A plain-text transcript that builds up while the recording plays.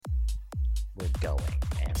we're going.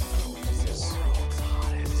 And is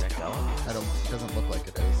that going? It doesn't look like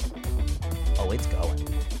it is. Oh, it's going.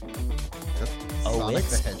 That's Oh, Sonic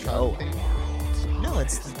it's the Hedgehog going. theme. No,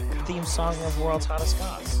 it's the theme song of World's Hottest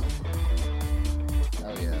Goss.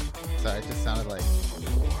 Oh yeah. Sorry, it just sounded like.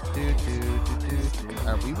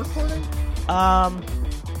 Are we recording?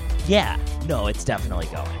 Yeah. No, it's definitely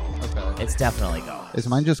going. Okay. It's definitely going. Is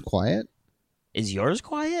mine just quiet? Is yours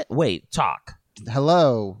quiet? Wait, talk.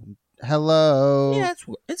 Hello. Yeah,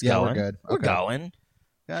 it's Yeah, going. we're good. We're Okay. going.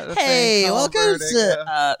 Got the Hey, thing called welcome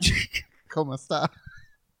Vertigo. to Como esta?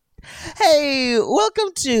 Hey,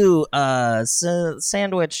 welcome to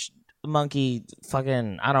Sandwich Monkey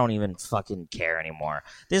fucking I don't even fucking care anymore.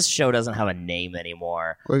 This show doesn't have a name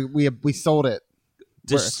anymore. We sold it.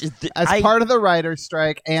 As I- part of the writer's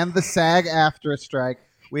strike and the SAG-AFTRA strike,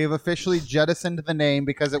 we have officially jettisoned the name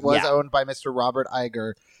because it was owned by Mr. Robert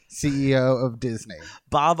Iger, CEO of Disney.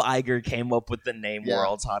 Bob Iger came up with the name Yeah.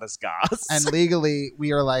 World's Hottest Goss. And legally,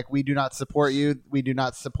 we are like, we do not support you. We do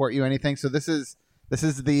not support you anything. So this is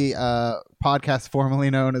the podcast formerly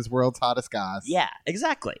known as World's Hottest Goss. Yeah,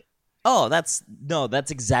 exactly. Oh, that's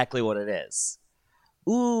exactly what it is.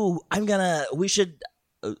 Ooh, we should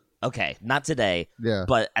okay, not today. Yeah.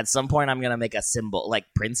 But at some point I'm going to make a symbol like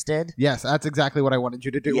Prince did. Yes, that's exactly what I wanted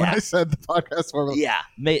you to do when Yeah. I said the podcast formerly. Yeah,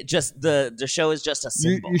 just the show is just a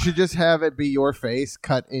symbol. You should just have it be your face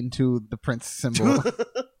cut into the Prince symbol.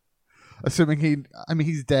 Assuming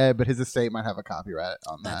he's dead, but his estate might have a copyright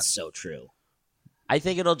on that. That's so true. I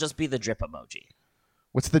think it'll just be the drip emoji.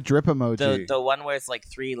 What's the drip emoji? The one where it's like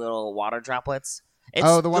 3 little water droplets.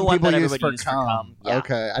 It's the one people that use everybody for uses cum. Yeah.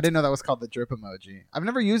 Okay, I didn't know that was called the drip emoji. I've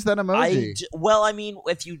never used that emoji. Well, I mean,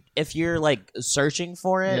 if you're like searching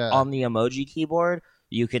for it on the emoji keyboard,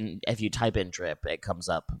 you can. If you type in drip, it comes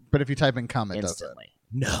up. But if you type in cum, it instantly.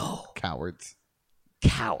 No, cowards.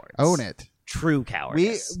 Own it. True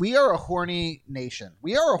cowards. We are a horny nation.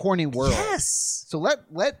 We are a horny world. Yes. So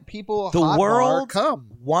let people The world come.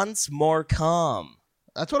 wants more cum.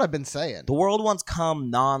 That's what I've been saying. The world wants cum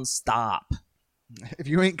nonstop. If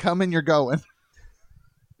you ain't coming, you're going.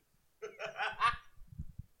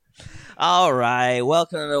 All right,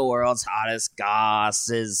 welcome to the World's Hottest Goss.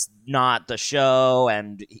 Is not the show,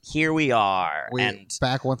 and here we are. We're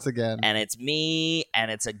back once again. And it's me,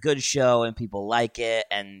 and it's a good show, and people like it,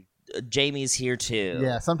 and Jamie's here too.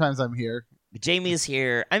 Yeah, sometimes I'm here. Jamie's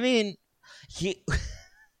here. I mean, you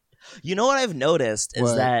know what I've noticed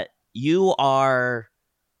is that you are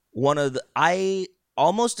one of the... I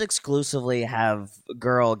almost exclusively have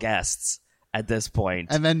girl guests at this point.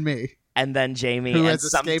 And then me. And then Jamie. Who and has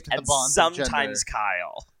escaped the bonds of gender. Sometimes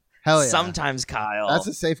Kyle. Hell yeah. Sometimes Kyle. That's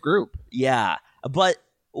a safe group. Yeah. But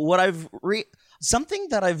what something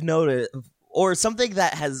that I've noticed, or something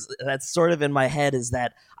that's sort of in my head, is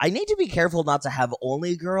that I need to be careful not to have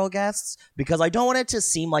only girl guests because I don't want it to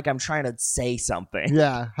seem like I'm trying to say something.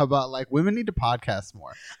 Yeah. How about like women need to podcast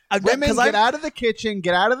more? Women, get out of the kitchen,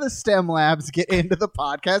 get out of the STEM labs, get into the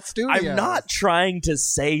podcast studio. I'm not trying to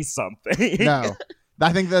say something. No.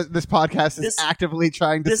 I think that this podcast is actively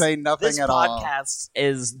trying to say nothing at all. This podcast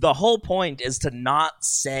is, the whole point is to not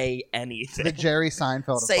say anything. The Jerry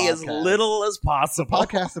Seinfeld of Say as little as possible.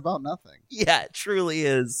 Podcast about nothing. Yeah, it truly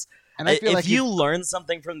is. And I feel if you learn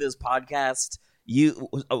something from this podcast,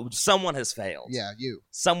 someone has failed. Yeah, you.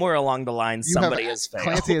 Somewhere along the line, somebody has failed.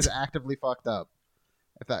 Clancy is actively fucked up,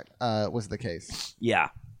 if that was the case. Yeah.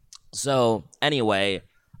 So, anyway...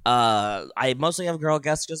 I mostly have girl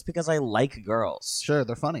guests just because I like girls. Sure,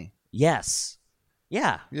 they're funny. Yes.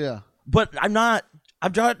 Yeah. Yeah. But I'm not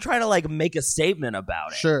trying to like make a statement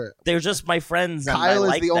about it. Sure. They're just my friends. And Kyle I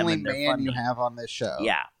like is the them only and they're man funny. you have on this show.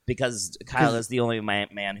 Yeah, because Kyle is the only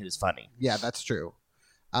man who's funny. Yeah, that's true.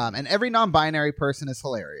 And every non-binary person is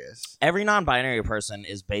hilarious. Every non-binary person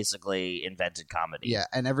is basically invented comedy. Yeah,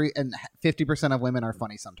 and 50% of women are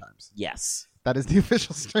funny sometimes. Yes. That is the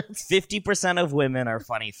official stance. 50% of women are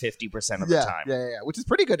funny 50% of the time. Yeah, which is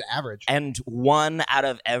pretty good average. And 1 out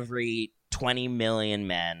of every 20 million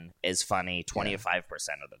men is funny 25%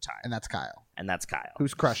 of the time. And that's Kyle.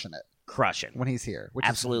 Who's crushing it. When he's here. Which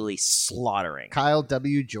absolutely slaughtering. Kyle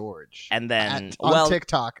W. George. And then... on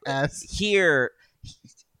TikTok as... Here,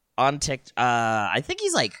 on TikTok, I think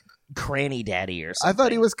he's like Cranny Daddy or something. I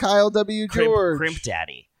thought he was Kyle W. George. Crimp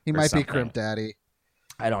Daddy. He might be Crimp Daddy.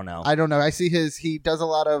 I don't know. I see he does a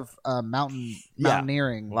lot of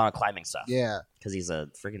mountaineering. A lot of climbing stuff. Yeah. Because he's a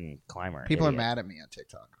freaking climber. People are mad at me on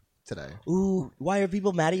TikTok today. Ooh, why are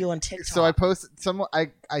people mad at you on TikTok? So I posted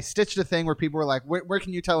I stitched a thing where people were like, where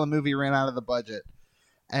can you tell a movie ran out of the budget?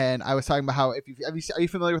 And I was talking about how are you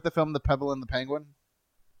familiar with the film The Pebble and the Penguin?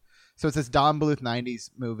 So it's this Don Bluth 90s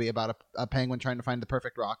movie about a penguin trying to find the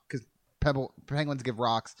perfect rock because penguins give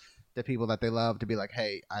rocks to people that they love to be like,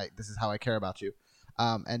 hey, this is how I care about you.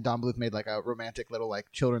 And Don Bluth made like a romantic little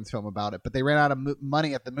like children's film about it, but they ran out of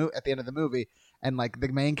money at the end of the movie, and like the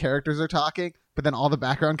main characters are talking, but then all the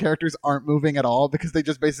background characters aren't moving at all because they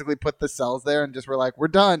just basically put the cells there and just were like, we're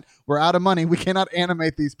done, we're out of money, we cannot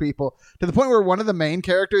animate these people, to the point where one of the main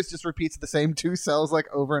characters just repeats the same 2 cells like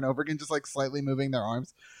over and over again, just like slightly moving their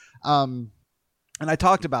arms. And I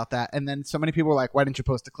talked about that, and then so many people were like, why didn't you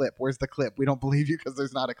post a clip? Where's the clip? We don't believe you because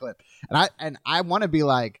there's not a clip. And I want to be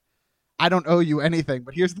like, I don't owe you anything,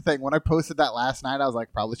 but here's the thing. When I posted that last night, I was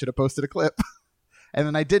like, probably should have posted a clip. And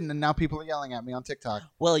then I didn't, and now people are yelling at me on TikTok.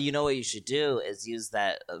 Well, you know what you should do is use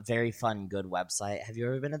that Very Fun Good website. Have you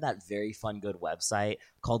ever been to that Very Fun Good website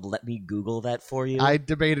called Let Me Google That For You? I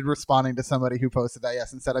debated responding to somebody who posted that,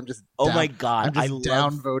 yes. Instead, I'm just my God. I'm just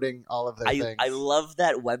downvoting all of their things. I love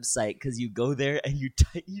that website because you go there and you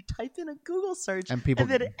type in a Google search and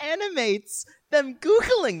then it animates them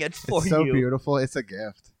Googling it for you. It's so beautiful. It's a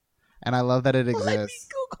gift. And I love that it exists. Let me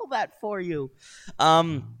Google that for you.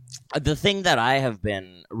 The thing that I have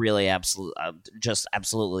been really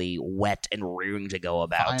absolutely wet and ruined to go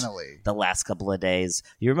about the last couple of days.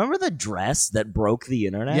 You remember the dress that broke the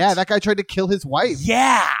internet? Yeah, that guy tried to kill his wife.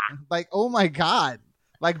 Yeah. Like, oh my God.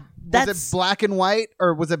 Like, was it black and white,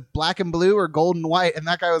 or was it black and blue, or gold and white? And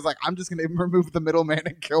that guy was like, I'm just going to remove the middleman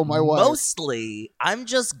and kill my wife. Mostly, I'm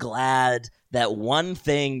just glad that one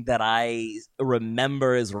thing that I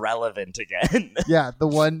remember is relevant again. Yeah,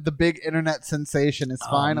 the big internet sensation is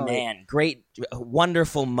finally. Oh man, great,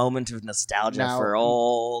 wonderful moment of nostalgia for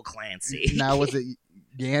old Clancy. Now, was it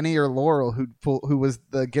Yanny or Laurel who was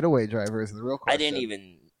the getaway driver? Is the real question.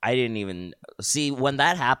 I didn't even see when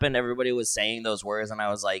that happened. Everybody was saying those words, and I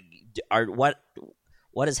was like, what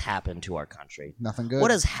has happened to our country? Nothing good.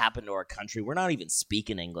 What has happened to our country? We're not even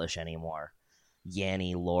speaking English anymore.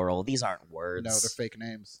 Yanny, Laurel, these aren't words. No, they're fake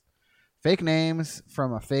names. Fake names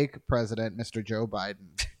from a fake president, Mr. Joe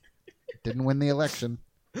Biden. Didn't win the election.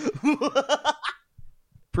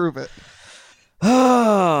 Prove it.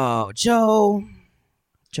 Oh, Joe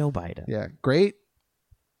Biden. Yeah, great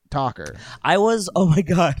talker. Oh my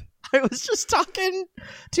God. I was just talking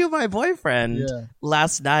to my boyfriend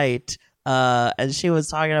last night. And she was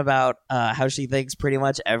talking about how she thinks pretty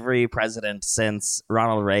much every president since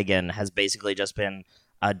Ronald Reagan has basically just been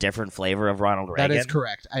a different flavor of Ronald Reagan. That is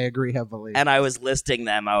correct. I agree heavily. And I was listing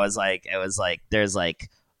them. It was like, there's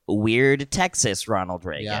like weird Texas Ronald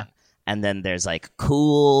Reagan. Yeah. And then there's like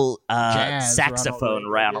cool saxophone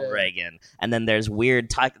Ronald Reagan. And then there's weird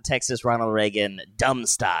Texas Ronald Reagan dumb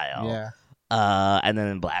style. Yeah. And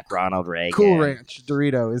then Black Ronald Reagan. Cool Ranch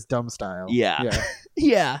Dorito is dumb style. Yeah. Yeah.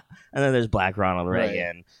 Yeah. And then there's Black Ronald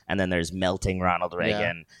Reagan. Right. And then there's Melting Ronald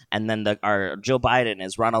Reagan. Yeah. And then our Joe Biden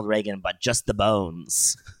is Ronald Reagan, but just the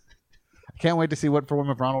bones. I can't wait to see what form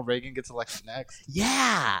of Ronald Reagan gets elected next.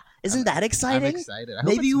 Yeah. Isn't that exciting? I'm excited.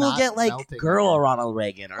 Maybe we'll get like girl Ronald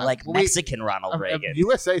Reagan or like Mexican Ronald Reagan.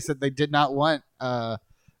 USA said they did not want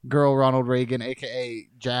girl Ronald Reagan, a.k.a.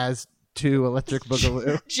 Jazz 2 Electric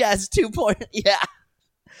Boogaloo. Jazz 2. Yeah.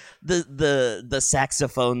 The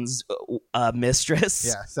saxophone's mistress.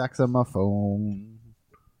 Yeah, saxophone.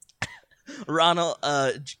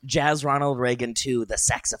 Jazz Ronald Reagan 2, the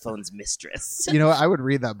saxophone's mistress. You know what? I would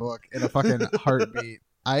read that book in a fucking heartbeat.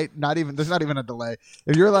 There's not even a delay.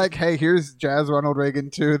 If you're like, hey, here's Jazz Ronald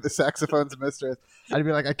Reagan 2, the saxophone's mistress, I'd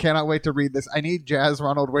be like, I cannot wait to read this. I need Jazz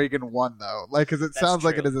Ronald Reagan 1 though, like, because it sounds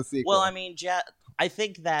like it is a sequel. Well, I mean, I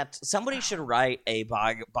think that somebody should write a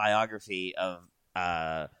biography of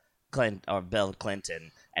Bill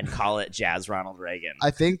Clinton and call it Jazz Ronald Reagan.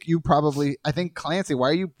 I think Clancy, why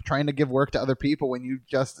are you trying to give work to other people when you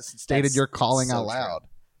just stated you're calling out loud? True.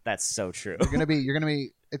 That's so true. It's gonna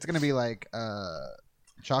be like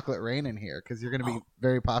Chocolate Rain in here because you're gonna be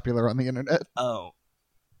very popular on the internet. Oh,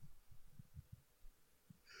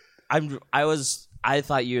 I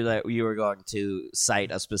thought you were going to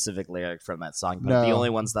cite a specific lyric from that song, but the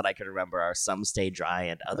only ones that I could remember are "Some stay dry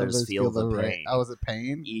and others feel the pain." Oh, was it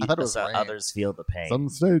pain? I thought it was rain. Others feel the pain. Some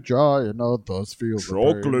stay dry and others feel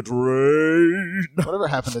the pain. Chocolate rain. Whatever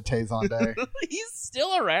happened to Tazon Day? He's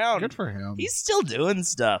still around. Good for him. He's still doing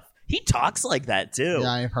stuff. He talks like that too.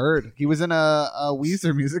 Yeah, I heard. He was in a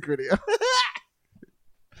Weezer music video.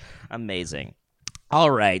 Amazing. All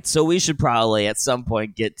right, so we should probably at some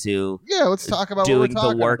point get to let's talk about doing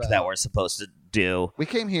the work that we're supposed to do. We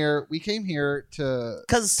came here to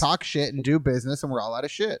talk shit and do business, and we're all out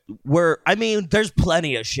of shit. There's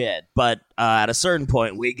plenty of shit, but at a certain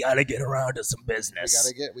point, we got to get around to some business.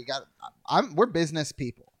 We're business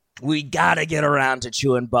people. We gotta get around to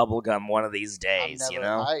chewing bubblegum one of these days, you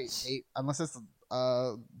know? I ate, unless it's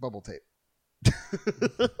bubble tape.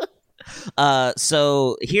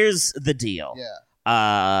 So here's the deal.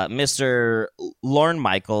 Yeah. Mr. Lorne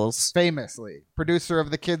Michaels, Famously, producer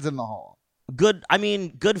of The Kids in the Hall.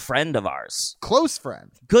 good friend of ours. Close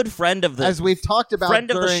friend. Good friend of the... As we've talked about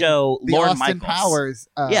friend of the show, the Lorne Austin Michaels.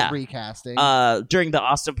 Powers recasting. During the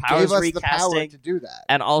Austin Powers gave us recasting. the power to do that.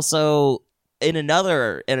 And also... In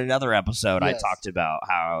another episode, Yes. I talked about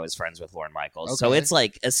how I was friends with Lorne Michaels. So Okay. it's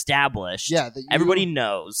like established. Yeah, Everybody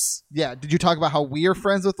knows. Yeah, did you talk about how we're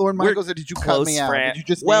friends with Lorne Michaels, or did you cut Close me out? friend. Did you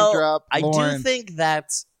just Well, name drop I Lorne? do think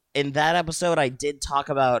that in that episode, I did talk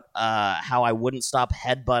about how I wouldn't stop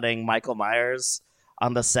headbutting Michael Myers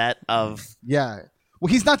on the set of... Yeah.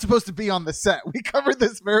 Well, he's not supposed to be on the set. We covered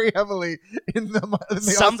this very heavily in the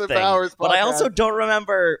something. Austin Powers podcast. But I also don't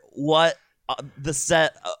remember what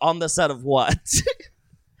on the set of what.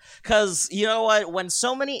 Because you know what? When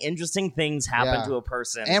so many interesting things happen to a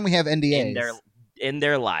person, and we have NDAs in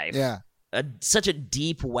their life, such a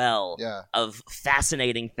deep well of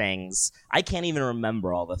fascinating things, I can't even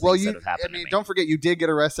remember all the things that have happened. I mean, to me. don't forget, you did get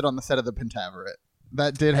arrested on the set of the Pentaveret.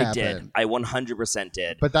 That did happen. I 100%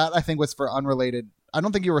 did. But that, I think, was for unrelated. I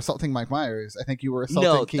don't think you were assaulting Mike Myers. I think you were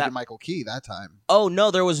assaulting Keegan-Michael Key that time. Oh no,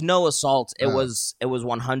 there was no assault. It was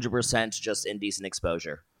 100% just indecent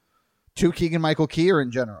exposure. To Keegan-Michael Key, or in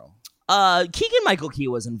general? Keegan-Michael Key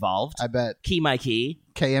was involved. I bet. Key my key.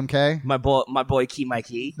 KMK. My boy Key my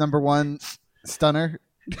key. #1 stunner.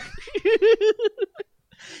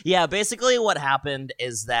 Yeah, basically what happened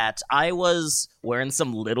is that I was wearing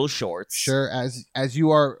some little shorts. Sure, as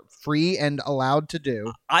you are free and allowed to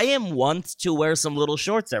do. I am wont to wear some little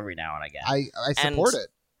shorts every now and again. I support it.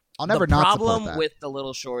 I'll never not support that. The problem with the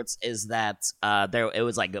little shorts is that it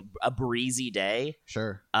was like a breezy day.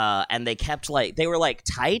 Sure. And they were like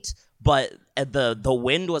tight, but the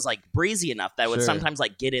wind was like breezy enough that it would sometimes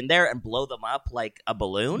like get in there and blow them up like a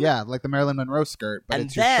balloon. Yeah, like the Marilyn Monroe skirt, but and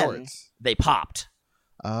it's your shorts. They popped.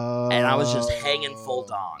 Oh. And I was just hanging full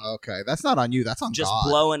dong. Okay, that's not on you. That's on just God.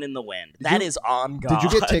 Blowing in the wind. That is on God. Did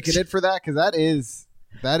you get ticketed for that? Because that is.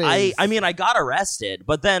 I mean, I got arrested,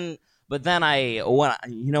 but then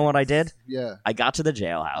you know what I did? Yeah. I got to the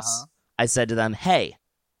jailhouse. I said to them, "Hey,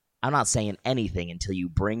 I'm not saying anything until you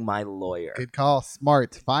bring my lawyer." Good call.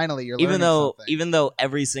 Smart. Finally, you're learning something. Even though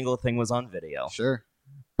every single thing was on video. Sure.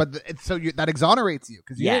 But that exonerates you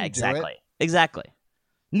because you didn't do it. Exactly.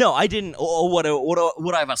 No, I didn't.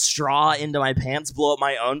 Would I have a straw into my pants, blow up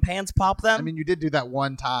my own pants, pop them? I mean, you did do that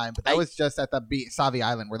one time, but that was just at the Savi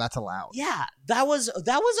Island where that's allowed. Yeah, that was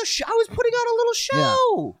a show. I was putting on a little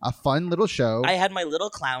show. Yeah, a fun little show. I had my little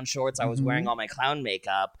clown shorts. I was wearing all my clown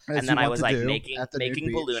makeup, and then I was like making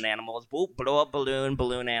balloon animals. Blow up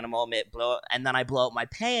balloon animal, and then I blow up my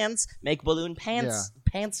pants, make balloon pants,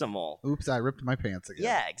 pantsimal. Oops, I ripped my pants again.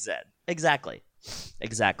 Yeah, exactly.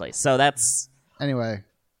 So that's anyway.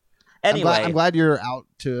 I'm glad you're out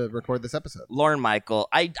to record this episode. Lorne Michael,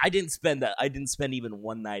 I didn't spend even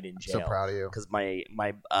one night in jail. So proud of you because my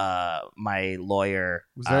lawyer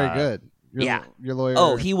was very good. Your lawyer.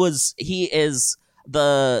 Oh, he is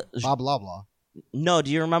the blah blah blah. No, do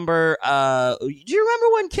you remember?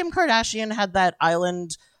 When Kim Kardashian had that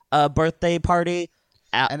island birthday party?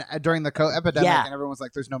 And during the epidemic, and everyone was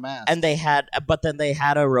like, "There's no mask." And they had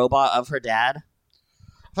a robot of her dad.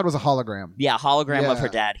 I thought it was a hologram. Yeah, hologram of her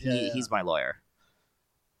dad. He's my lawyer.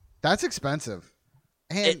 That's expensive.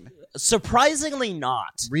 And surprisingly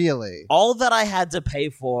not. Really? All that I had to pay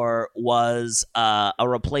for was a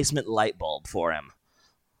replacement light bulb for him.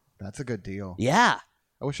 That's a good deal. Yeah.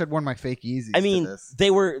 I wish I'd worn my fake Yeezys. I mean, they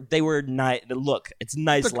were nice. Look, it's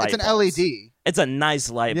nice light. It's an LED. It's a nice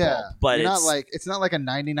light bulb, but it's not like a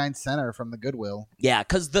 99 center from the Goodwill. Yeah,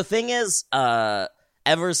 because the thing is,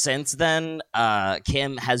 ever since then,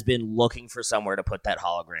 Kim has been looking for somewhere to put that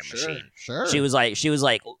hologram machine. Sure. She was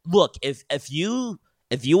like, look, if you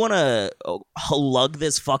want to lug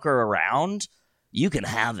this fucker around, you can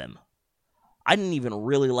have him. I didn't even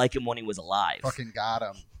really like him when he was alive. Fucking got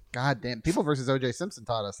him. God damn. People versus O.J. Simpson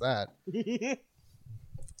taught us that.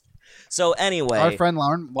 So anyway, our friend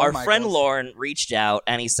Lauren reached out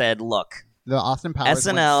and he said, look, the Austin Powers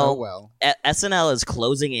went so well. SNL is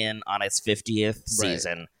closing in on its 50th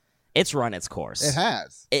season. It's run its course. It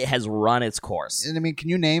has. It has run its course. And I mean, can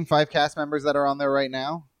you name 5 cast members that are on there right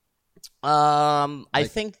now? I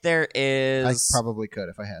think there is. I probably could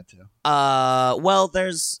if I had to. Well,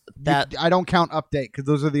 there's that. I don't count Update because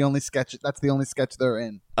those are the only sketch. That's the only sketch they're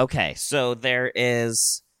in. Okay, so there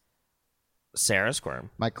is Sarah Squirm,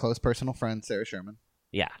 my close personal friend Sarah Sherman.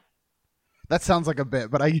 Yeah. That sounds like a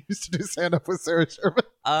bit, but I used to do stand-up with Sarah Sherman.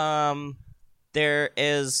 There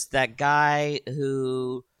is that guy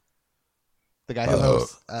who... The guy who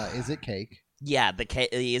hosts Is It Cake? Yeah, the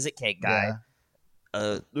Is It Cake guy.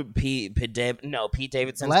 Yeah. Pete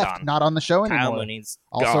Davidson's left, gone. not on the show anymore. Kyle Mooney's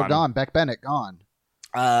also gone. Beck Bennett, gone.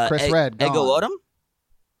 Chris Redd, gone. Ego Odom?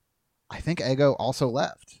 I think Ego also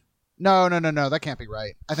left. No. That can't be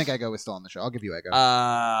right. I think Ego is still on the show. I'll give you Ego.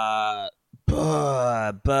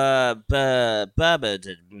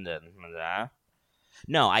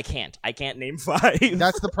 No, I can't. I can't name 5.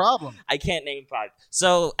 That's the problem. I can't name 5.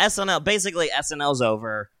 So SNL's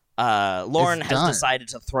over. Lauren has decided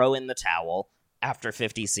to throw in the towel after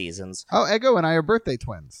 50 seasons. Oh, Ego and I are birthday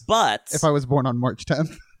twins. But if I was born on March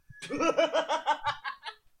 10th.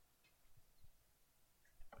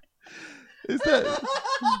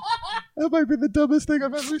 That might be the dumbest thing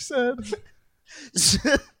I've ever said.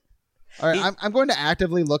 All right, I'm going to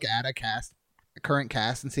actively look at a current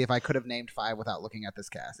cast, and see if I could have named 5 without looking at this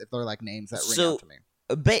cast. If they're like names that ring out to me.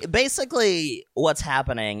 Basically, what's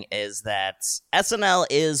happening is that SNL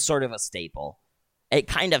is sort of a staple. It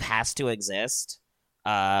kind of has to exist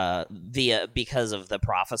because of the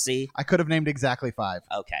prophecy. I could have named exactly 5.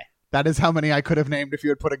 Okay. That is how many I could have named if you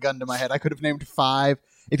had put a gun to my head. I could have named 5.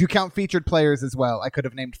 If you count featured players as well, I could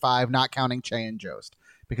have named 5, not counting Che and Jost,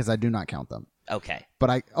 because I do not count them. Okay.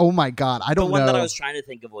 But oh my God, I don't know. The one that I was trying to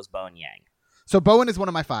think of was Bowen Yang. So Bowen is one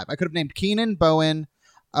of my 5. I could have named Keenan, Bowen.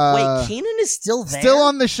 Wait, Keenan is still there? Still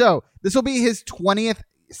on the show. This will be his 20th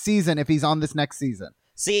season if he's on this next season.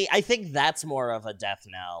 See, I think that's more of a death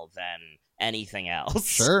knell than anything else.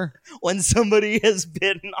 Sure. When somebody has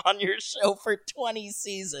been on your show for 20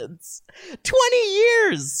 seasons. 20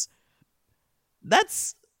 years!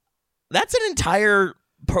 That's an entire...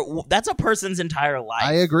 that's a person's entire life.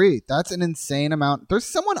 I agree. That's an insane amount. There's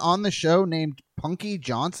someone on the show named Punky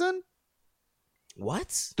Johnson?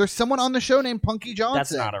 What? There's someone on the show named Punky Johnson.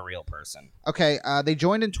 That's not a real person. Okay, they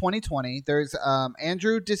joined in 2020. There's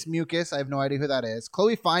Andrew Dismucus. I have no idea who that is.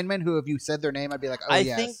 Chloe Fineman, who if you said their name, I'd be like, oh,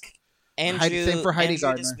 yes. I think Andrew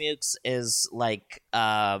Gardner. Dismukes is like...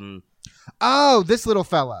 Oh, this little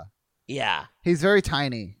fella. Yeah. He's very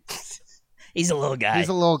tiny. He's a little guy.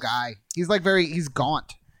 He's like he's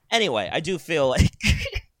gaunt. Anyway, I do feel like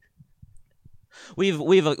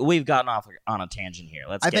we've gotten off on a tangent here.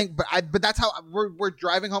 But that's how we're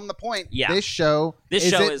driving home the point. Yeah. This show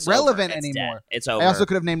is relevant anymore. Dead. It's over. I also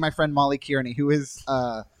could have named my friend Molly Kearney, who is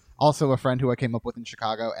also a friend who I came up with in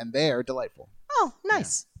Chicago, and they are delightful. Oh,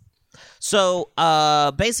 nice. Yeah. So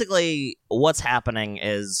basically, what's happening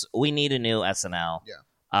is we need a new SNL.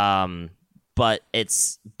 Yeah. But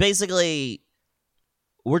it's basically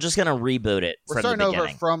we're just gonna reboot it. We're starting over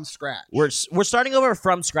from scratch. We're starting over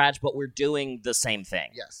from scratch, but we're doing the same thing.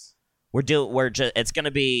 Yes, we're doing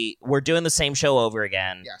the same show over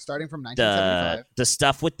again. Yeah, starting from 1975. The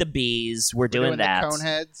stuff with the bees. We're doing that. The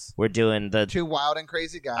Coneheads. We're doing the 2 wild and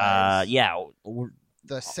crazy guys. Yeah.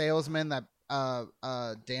 The salesman that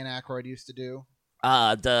Dan Aykroyd used to do.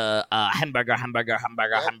 The hamburger.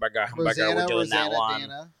 Rosanna, We're doing that one.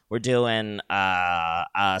 Dana. We're doing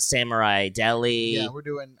Samurai Deli. Yeah, we're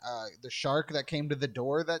doing the shark that came to the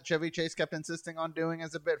door that Chevy Chase kept insisting on doing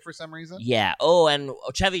as a bit for some reason. Yeah. Oh, and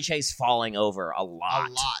Chevy Chase falling over a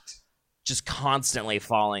lot. Just constantly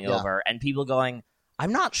falling over, and people going,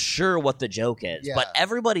 I'm not sure what the joke is, but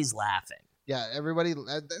everybody's laughing. Yeah, everybody.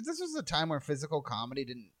 This was a time where physical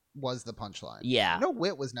comedy was the punchline. Yeah. No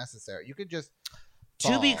wit was necessary. You could just...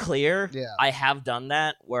 To be clear, I have done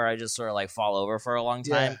that where I just sort of like fall over for a long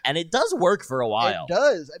time, and it does work for a while. It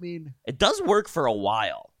does. I mean, it does work for a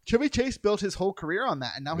while. Chevy Chase built his whole career on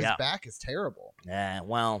that, and now his back is terrible. Yeah,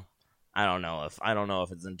 well, I don't know if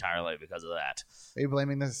it's entirely because of that. Are you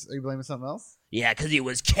blaming this? Are you blaming something else? Yeah, because he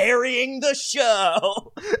was carrying the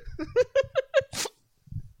show.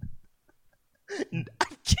 I'm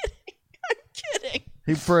kidding.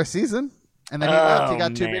 For a season. And then he left. He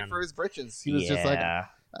got too big for his britches. He was just like,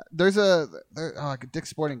 Dick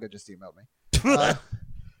Sporting Good just emailed me.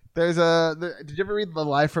 Did you ever read The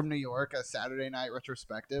Live from New York, a Saturday night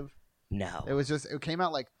retrospective? No. It came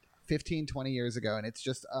out like 15, 20 years ago, and it's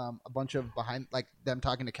just a bunch of behind, like them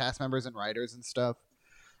talking to cast members and writers and stuff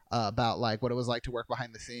about like what it was like to work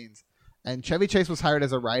behind the scenes. And Chevy Chase was hired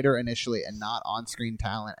as a writer initially and not on-screen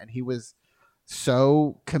talent, and he was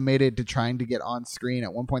so committed to trying to get on screen.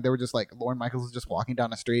 At one point, they were just like, Lorne Michaels was just walking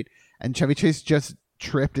down a street, and Chevy Chase just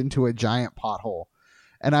tripped into a giant pothole.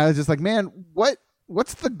 And I was just like, man,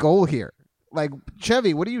 what's the goal here? Like,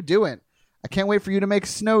 Chevy, what are you doing? I can't wait for you to make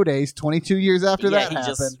Snow Days 22 years after that happened. He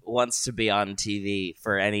just wants to be on TV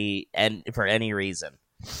for any reason.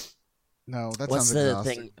 No, that What's sounds the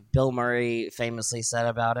exhausting. thing Bill Murray famously said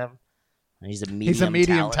about him? He's a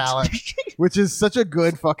medium talent, which is such a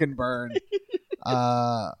good fucking burn.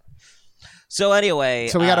 So anyway,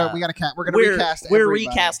 so we gotta we're gonna recast. We're everybody.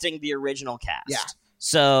 recasting the original cast. Yeah.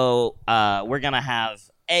 So we're gonna have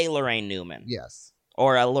a Lorraine Newman. Yes.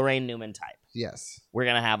 Or a Lorraine Newman type. Yes. We're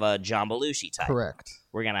gonna have a John Belushi type. Correct.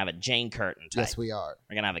 We're gonna have a Jane Curtin type. Yes, we are.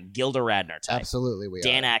 We're gonna have a Gilda Radner type. Absolutely, we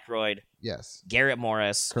Dan are. Aykroyd. Yes. Garrett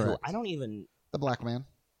Morris. Correct. Who I don't even. The black man.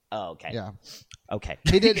 Oh, okay. Yeah. Okay.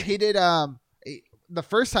 He did. The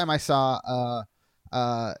first time I saw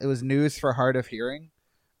it was News for Hard of Hearing.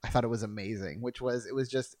 I thought it was amazing. It was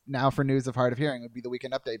just now for News of Hard of Hearing would be the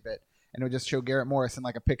weekend update bit, and it would just show Garrett Morris in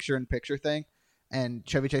like a picture-in-picture thing, and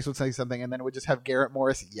Chevy Chase would say something, and then it would just have Garrett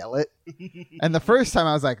Morris yell it. And the first time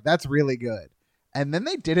I was like, "That's really good," and then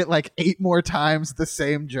they did it like 8 more times the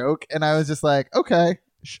same joke, and I was just like, "Okay,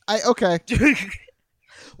 okay."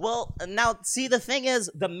 Well, now, see, the thing is,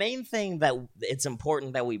 the main thing that it's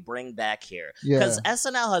important that we bring back here, Yeah. because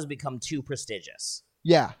SNL has become too prestigious.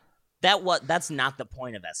 Yeah. That's not the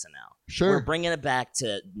point of SNL. Sure. We're bringing it back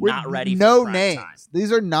to We're not ready no for prime names. time.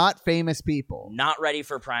 These are not famous people. Not ready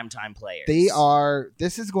for primetime players. They are.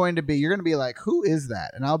 This is going to be. You're going to be like, who is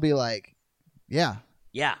that? And I'll be like, yeah.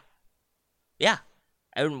 Yeah.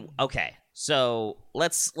 Okay, so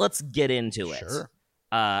let's get into it. Sure.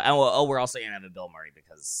 And we're also gonna have a Bill Murray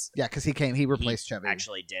because Yeah, because he replaced Chevy.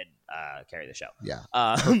 actually did carry the show. Yeah.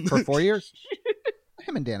 For 4 years.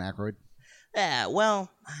 Him and Dan Aykroyd Yeah,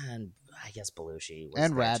 well, and I guess Belushi was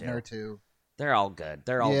and there Radner too. too. They're all good.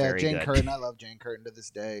 They're all very Jane good. Curtin. I love Jane Curtin to this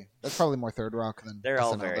day. That's probably more Third Rock than They're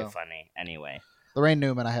all SNL, very though. funny. Anyway, Lorraine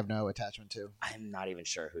Newman, I have no attachment to. I'm not even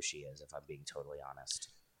sure who she is, if I'm being totally honest.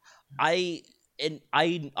 I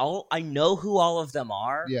know who all of them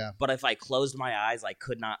are. Yeah. But if I closed my eyes, I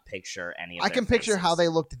could not picture any of I their can picture faces. how they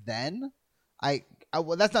looked then.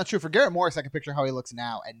 Well, that's not true for Garrett Morris. I can picture how he looks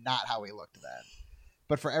now and not how he looked then.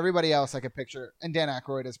 But for everybody else, I could picture. And Dan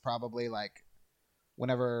Aykroyd is probably like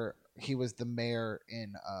whenever he was the mayor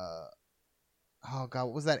in oh god,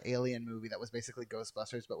 what was that alien movie that was basically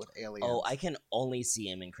Ghostbusters but with aliens? Oh, I can only see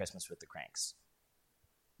him in Christmas with the Cranks.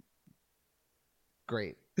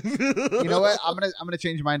 Great. You know what? I'm gonna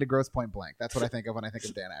change mine to Gross Point Blank. That's what I think of when I think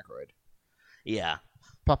of Dan Aykroyd. Yeah.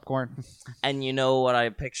 Popcorn. And you know what I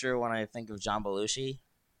picture when I think of John Belushi?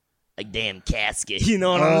 A damn casket. You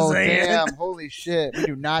know what I'm saying? Damn! Holy shit! We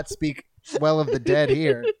do not speak well of the dead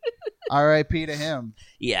here. R.I.P. to him.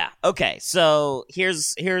 Yeah. Okay. So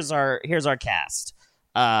here's our cast.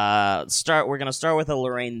 We're gonna start with a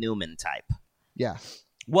Lorraine Newman type. Yeah.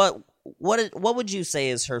 What would you say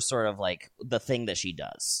is her sort of like the thing that she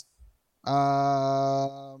does? So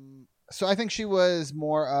I think she was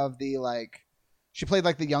more of the like. She played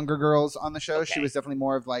like the younger girls on the show. Okay. She was definitely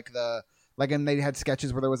more of like the like, and they had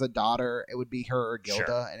sketches where there was a daughter. It would be her or Gilda,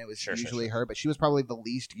 Sure. and it was Sure. usually her. But she was probably the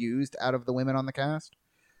least used out of the women on the cast,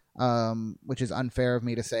 which is unfair of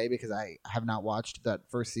me to say because I have not watched that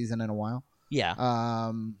first season in a while. Yeah.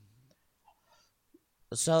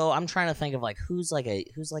 So I'm trying to think of like who's like a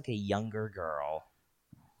younger girl.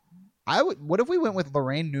 What if we went with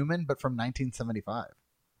Lorraine Newman, but from 1975?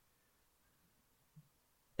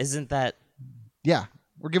 Isn't that? Yeah,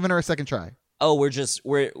 we're giving her a second try. Oh,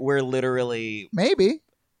 we're literally. Maybe.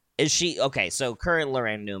 Is she okay? So current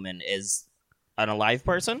Lorraine Newman is an alive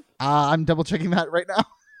person. I'm double checking that right now.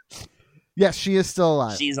 Yes, she is still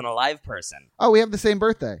alive. She's an alive person. Oh, we have the same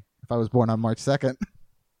birthday. If I was born on March 2nd.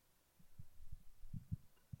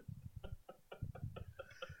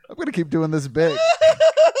 I'm going to keep doing this bit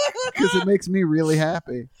because it makes me really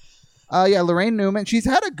happy. Yeah, Lorraine Newman. She's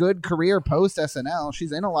had a good career post SNL.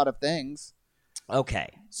 She's in a lot of things. Okay,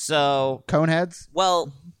 so Coneheads.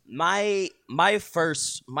 well, my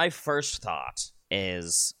first thought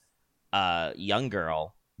is young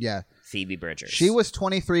girl Yeah, Phoebe Bridgers. she was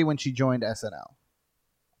 23 when she joined SNL.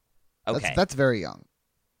 okay. That's very young.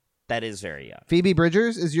 That is very young. Phoebe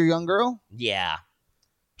Bridgers is your young girl. Yeah,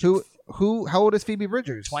 Who? How old is Phoebe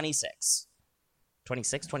Bridgers? 26,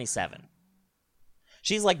 27.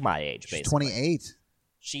 She's like my age, She's basically. 28.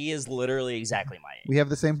 She is literally exactly my age. We have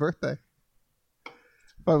the same birthday.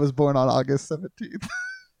 If I was born on August 17th.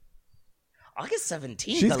 August 17th.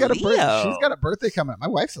 She's got a birthday coming up. My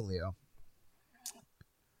wife's a Leo.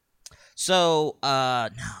 So, no,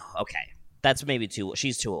 okay. That's maybe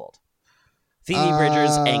she's too old. Phoebe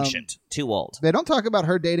Bridgers, ancient. Too old. They don't talk about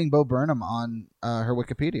her dating Bo Burnham on her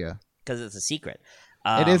Wikipedia. Because it's a secret.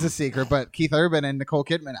 It is a secret, but Keith Urban and Nicole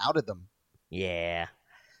Kidman outed them. Yeah.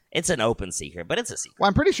 It's an open secret, but it's a secret. Well,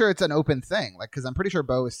 I'm pretty sure it's an open thing, because I'm pretty sure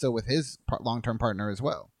Bo is still with his long-term partner as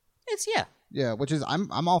well. Yeah. Yeah, which is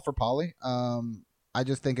I'm all for poly. I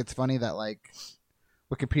just think it's funny that like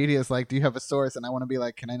Wikipedia is like, do you have a source? And I want to be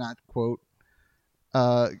like, can I not quote?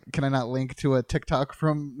 Can I not link to a TikTok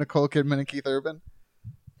from Nicole Kidman and Keith Urban?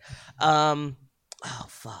 Oh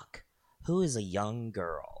fuck! Who is a young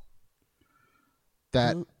girl?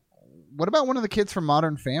 What about one of the kids from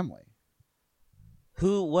Modern Family?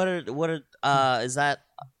 Who? What are? Is that?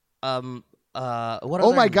 What? Are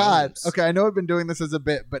Oh my god! names? Okay, I know I've been doing this as a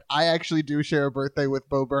bit, but I actually do share a birthday with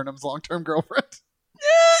Bo Burnham's long-term girlfriend.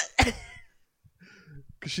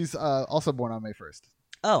 Because she's also born on May 1st.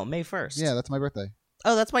 Oh, May 1st. Yeah, that's my birthday.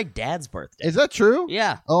 Oh, that's my dad's birthday. Is that true?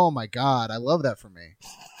 Yeah. Oh my god, I love that for me.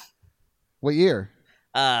 What year?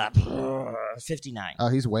 59. Oh,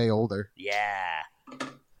 he's way older. Yeah.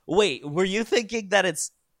 Wait, were you thinking that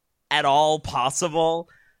it's at all possible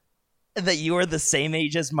that you are the same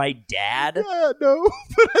age as my dad? Yeah, no,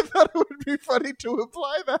 but I thought it would be funny to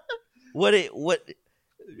imply that.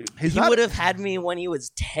 He would have had me when he was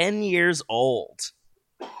 10 years old.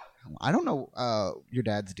 I don't know your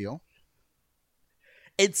dad's deal.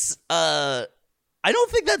 It's I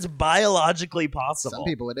don't think that's biologically possible. Some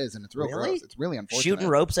people it is, and it's real Really? gross. It's really unfortunate. Shooting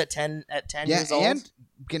ropes at 10 years old. And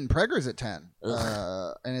getting preggers at 10.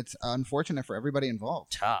 And it's unfortunate for everybody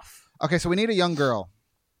involved. Tough. Okay, so we need a young girl.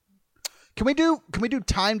 Can we do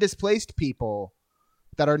time displaced people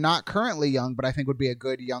that are not currently young, but I think would be a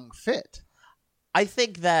good young fit? I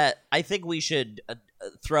think we should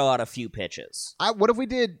throw out a few pitches. What if we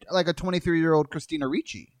did like a 23-year-old Christina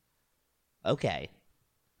Ricci? Okay.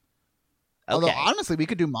 Although honestly, we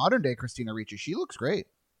could do modern day Christina Ricci. She looks great.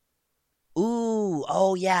 Ooh,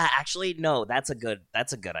 oh yeah. Actually, no, that's a good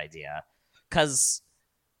idea. Because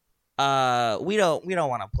we don't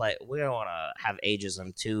want to have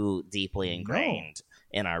ageism too deeply ingrained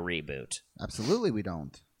in our reboot. Absolutely, we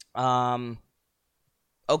don't.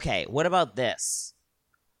 Okay, what about this?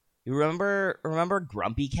 You remember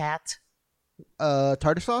Grumpy Cat?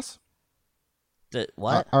 Tartar sauce?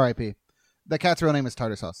 What? R.I.P. The cat's real name is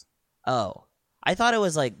Tartar sauce. Oh, I thought it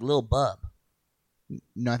was like Lil Bub.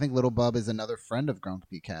 No, I think Little Bub is another friend of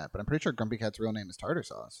Grumpy Cat, but I'm pretty sure Grumpy Cat's real name is Tartar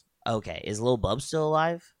sauce. Okay, is Lil Bub still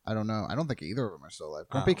alive? I don't know. I don't think either of them are still alive.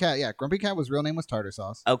 Grumpy Cat, yeah. Grumpy Cat was real name was Tartar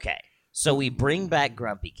sauce. Okay, so we bring back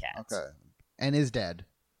Grumpy Cat. Okay, and is dead.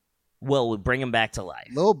 Well, we bring him back to life.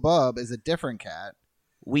 Lil Bub is a different cat.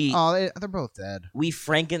 They're both dead. We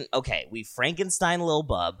Frankenstein Lil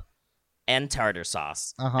Bub and Tartar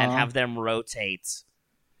Sauce and have them rotate.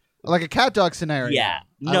 Like a cat dog scenario. Yeah.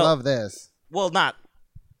 I love this. Well, not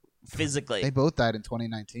physically. They both died in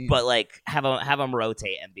 2019. But like have them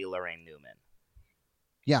rotate and be Lorraine Newman.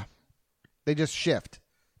 Yeah. They just shift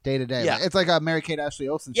day to day. Yeah. It's like a Mary-Kate Ashley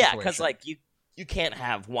Olsen situation. Yeah, because like you can't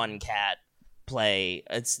have one cat play.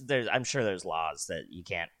 I'm sure there's laws that you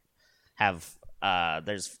can't have.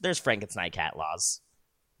 There's Frankenstein cat laws.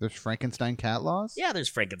 There's Frankenstein cat laws? Yeah, there's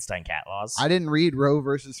Frankenstein cat laws. I didn't read Roe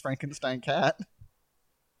versus Frankenstein cat.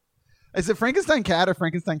 Is it Frankenstein cat or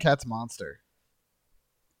Frankenstein cat's monster?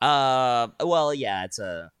 Well, yeah,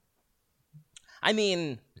 I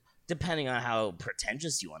mean, depending on how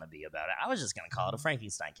pretentious you want to be about it, I was just gonna call it a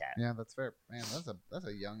Frankenstein cat. Yeah, that's fair. Man, that's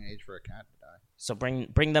a young age for a cat to die. So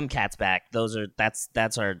bring them cats back.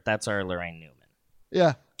 That's our Lorraine Newman.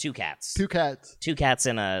 Yeah. Two cats in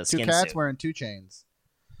a skin suit. 2 cats wearing 2 chains.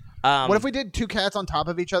 What if we did 2 cats on top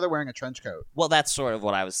of each other wearing a trench coat? Well, that's sort of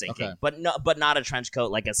what I was thinking. Okay. But not a trench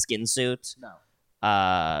coat, like a skin suit. No.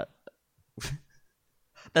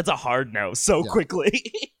 That's a hard no so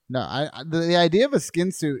quickly. No, the idea of a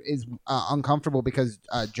skin suit is uncomfortable because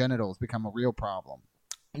genitals become a real problem.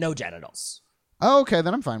 No genitals. Oh, okay,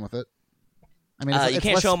 then I'm fine with it. I mean, you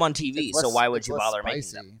can't show them on TV, so why would you bother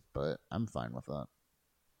making them? But I'm fine with that.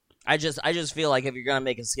 I just feel like if you're gonna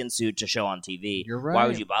make a skin suit to show on TV, you're right. Why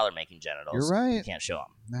would you bother making genitals? You're right. You can't show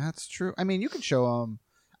them. That's true. I mean, you can show them.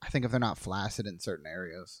 I think if they're not flaccid in certain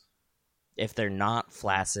areas. If they're not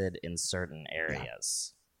flaccid in certain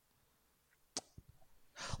areas. Yeah.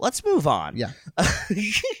 Let's move on. Yeah.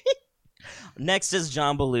 Next is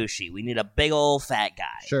John Belushi. We need a big old fat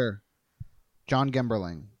guy. Sure. John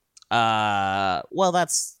Gemberling. Well,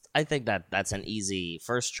 I think that's an easy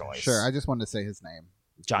first choice. Sure. I just wanted to say his name.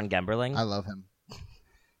 John Gemberling. I love him.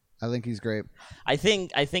 I think he's great. I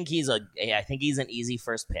think he's an easy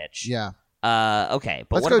first pitch. Yeah. Okay,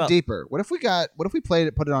 but let's go deeper. What if we played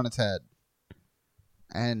it, put it on its head,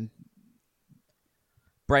 and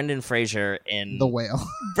Brendan Fraser in The Whale.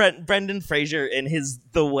 Brendan Fraser in his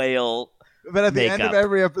The Whale. But at the makeup. end of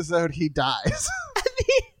every episode, he dies.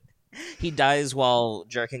 He dies while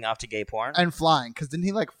jerking off to gay porn. And flying, because didn't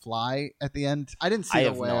he like fly at the end? I didn't see I the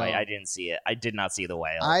have whale. no idea. I didn't see it. I did not see the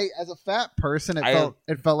whale. As a fat person,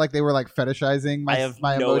 it felt like they were like fetishizing my I have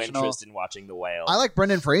my no emotional. interest in watching the whale. I like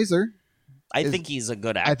Brendan Fraser. I think he's a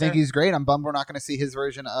good actor. I think he's great. I'm bummed we're not going to see his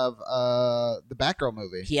version of the Batgirl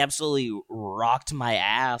movie. He absolutely rocked my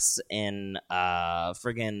ass in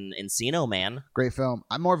friggin' Encino Man. Great film.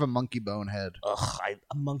 I'm more of a Monkey Bone head. Ugh,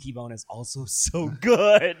 Monkey Bone is also so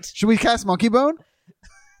good. Should we cast Monkey Bone?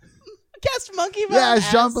 Cast Monkey Bone? Yeah,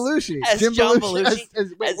 as John Belushi. As Jim John Belushi.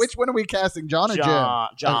 Belushi. Which one are we casting, John or Jim?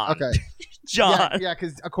 John. Okay. John. Yeah,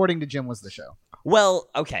 because according to Jim was the show. Well,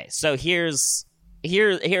 okay, so here's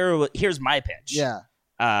my pitch. Yeah.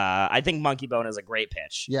 I think Monkey Bone is a great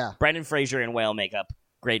pitch. Yeah. Brendan Fraser in whale makeup,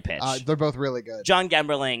 great pitch. They're both really good. John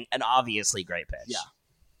Gemberling, an obviously great pitch. Yeah.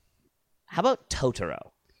 How about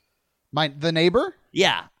Totoro? The neighbor?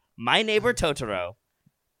 Yeah. My Neighbor Totoro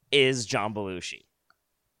is John Belushi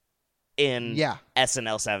in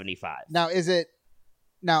SNL 75. Now,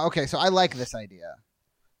 okay, so I like this idea.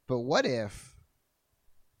 But what if?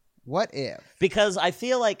 Because I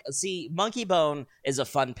feel like, Monkey Bone is a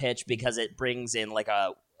fun pitch because it brings in like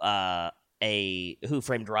a Who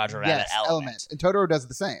Framed Roger Rabbit element. And Totoro does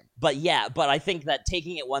the same. But I think that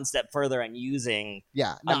taking it one step further and using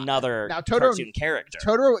another cartoon character.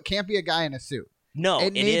 Totoro can't be a guy in a suit. No,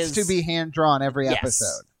 it needs to be hand drawn every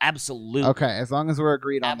episode. Absolutely. Okay, as long as we're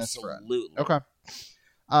agreed on this front. Absolutely. Okay.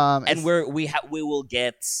 And we will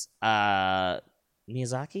get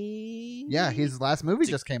Miyazaki. Yeah, his last movie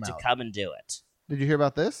just came out to come and do it. Did you hear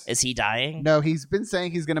about this? Is he dying? No, he's been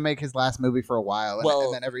saying he's going to make his last movie for a while,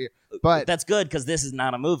 and then every year. But that's good because this is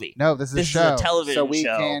not a movie. No, this is a show. Is a television so we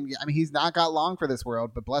show. I mean, he's not got long for this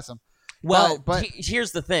world, but bless him. Well, but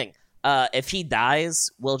here's the thing: if he dies,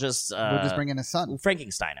 we'll just bring in his son,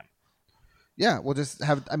 Frankenstein him. Yeah, we'll just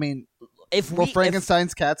have. I mean, we'll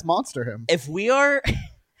Frankenstein's cat's monster him. If we are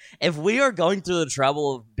going through the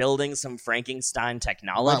trouble of building some Frankenstein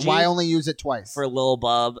technology, why only use it twice for Lil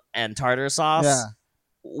Bub and tartar sauce? Yeah.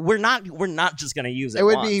 We're not just going to use it. It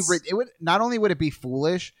would once. It would not only would it be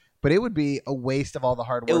foolish, but it would be a waste of all the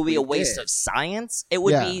hard work. It would be a waste of science. It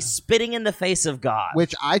would be spitting in the face of God,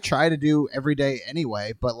 which I try to do every day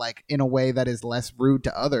anyway, but like in a way that is less rude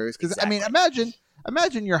to others. Because I mean, imagine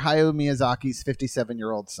you're Hayao Miyazaki's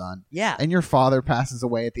 57-year-old son, and your father passes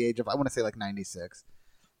away at the age of, I want to say, like 96,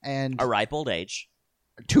 and a ripe old age,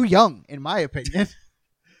 too young, in my opinion.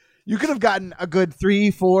 You could have gotten a good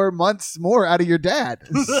 3-4 months more out of your dad.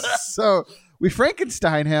 So we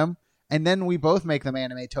Frankenstein him, and then we both make them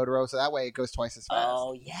animate Totoro, so that way it goes twice as fast.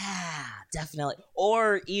 Oh, yeah, definitely.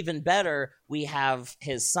 Or even better, we have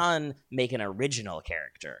his son make an original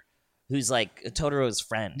character who's like Totoro's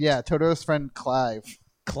friend. Yeah, Totoro's friend Clive.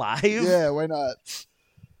 Clive? Yeah, why not?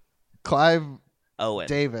 Clive Owen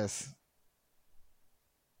Davis.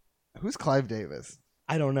 Who's Clive Davis?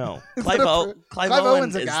 I don't know. Clive Owen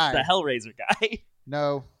is guy. The Hellraiser guy.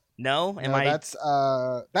 No. No?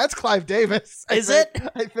 That's Clive Davis. Is it?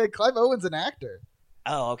 I think Clive Owen's an actor.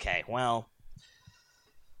 Oh, okay. Well,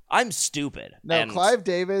 I'm stupid. No, Clive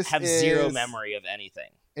Davis have zero memory of anything.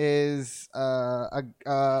 Is a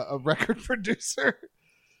record producer.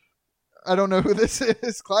 I don't know who this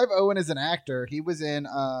is. Clive Owen is an actor. He was in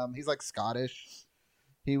he's like Scottish.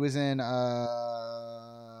 He was in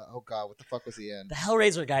oh god, what the fuck was he in? The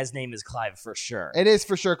Hellraiser guy's name is Clive for sure. It is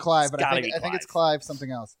for sure Clive, It's but I think Clive. it's Clive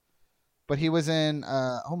something else. But he was in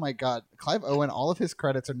oh my god, Clive Owen, all of his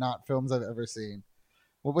credits are not films I've ever seen.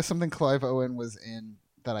 What was something Clive Owen was in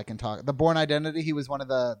that I can talk? The Bourne Identity, he was one of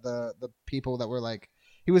the people that were like,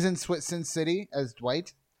 he was in Sin City as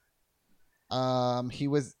Dwight.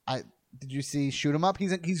 Did you see Shoot 'Em Up?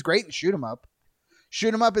 He's great in Shoot 'Em Up.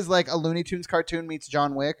 Shoot 'Em Up is like a Looney Tunes cartoon meets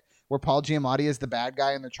John Wick, where Paul Giamatti is the bad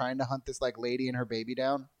guy and they're trying to hunt this like lady and her baby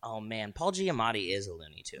down. Oh man, Paul Giamatti is a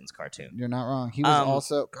Looney Tunes cartoon. You're not wrong. He was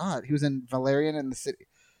also he was in Valerian and the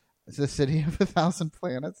City of 1,000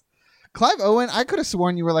 Planets. Clive Owen, I could have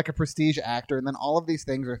sworn you were like a prestige actor, and then all of these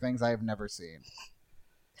things are things I have never seen.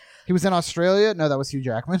 He was in Australia. No, that was Hugh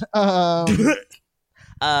Jackman.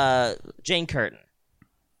 Jane Curtin.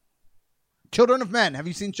 Children of Men. Have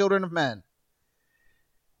you seen Children of Men?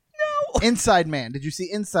 No. Inside Man. Did you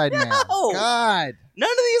see Inside Man? No. God.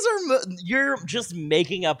 None of these are. You're just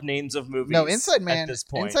making up names of movies. No, Inside Man. At this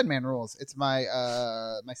point. Inside Man rules. It's my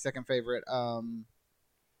my second favorite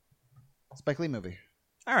Spike Lee movie.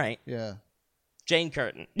 All right. Yeah. Jane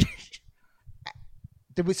Curtin.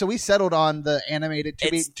 So we settled on the animated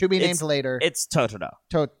to be named later. It's Totoro.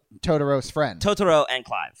 Totoro's friend. Totoro and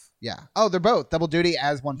Clive. Yeah. Oh, they're both double duty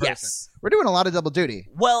as one person. Yes. We're doing a lot of double duty.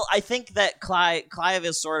 Well, I think that Clive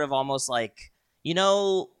is sort of almost like, it's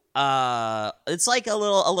like a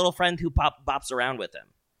little friend who bops around with him.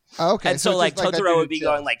 Oh, okay. And so like Totoro would be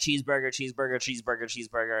chills. going like cheeseburger, cheeseburger, cheeseburger,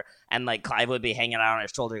 cheeseburger, and like Clive would be hanging out on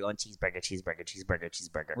his shoulder going cheeseburger, cheeseburger, cheeseburger,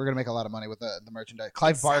 cheeseburger. We're gonna make a lot of money with the merchandise.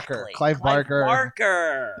 Clive Exactly. Barker. Clive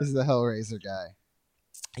Barker. This This is the Hellraiser guy.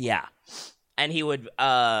 Yeah. And he would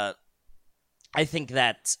I think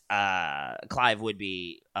that Clive would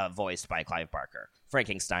be voiced by Clive Barker.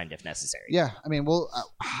 Frankenstein if necessary. Yeah, I mean, well,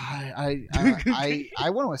 I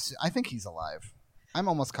want to. I think he's alive. I'm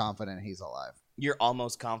almost confident he's alive. You're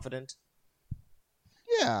almost confident?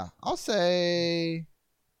 Yeah, I'll say.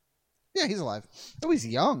 Yeah, he's alive. Oh, he's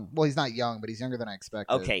young. Well, he's not young, but he's younger than I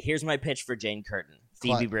expected. Okay, here's my pitch for Jane Curtin.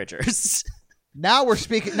 Phoebe Bridgers. Now we're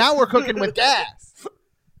speaking. Now we're cooking with gas.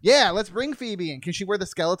 Yeah, let's bring Phoebe in. Can she wear the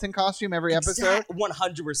skeleton costume every episode?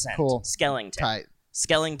 100%. Cool. Skellington. Tight.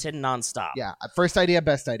 Skellington nonstop. Yeah. First idea,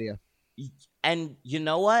 best idea. And you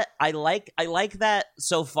know what? I like that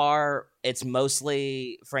so far. It's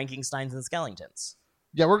mostly Frankensteins and Skellingtons.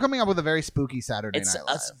 Yeah, we're coming up with a very spooky Saturday Night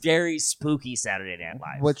Live. It's a very spooky Saturday Night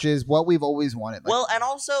Live. Which is what we've always wanted. Well, and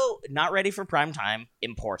also not ready for prime time.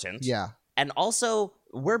 Important. Yeah. And also,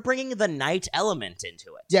 we're bringing the night element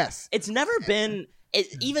into it. Yes. It's never been...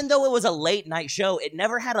 even though it was a late night show, it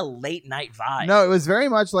never had a late night vibe. No, it was very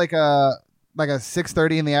much like a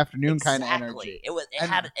 6:30 in the afternoon kind of energy.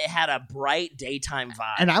 It had a bright daytime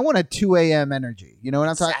vibe. And I want a 2 a.m. energy. You know what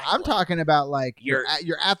I'm talking? Exactly. I'm talking about like you're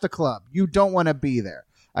at the club. You don't want to be there.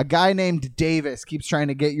 A guy named Davis keeps trying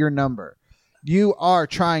to get your number. You are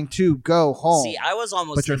trying to go home. See, I was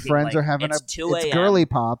almost but your thinking, friends like, are having it's 2 a.m. It's girly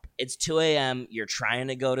pop. It's 2 a.m. You're trying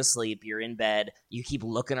to go to sleep. You're in bed. You keep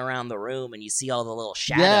looking around the room and you see all the little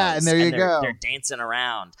shadows. Yeah, and you go. They're dancing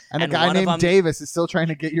around. And a guy named Davis is still trying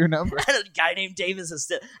to get your number. A guy named Davis is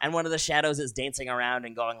still, and one of the shadows is dancing around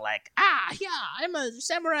and going like, yeah, I'm a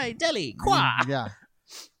samurai deli. Qua. Yeah.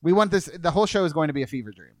 We want this. The whole show is going to be a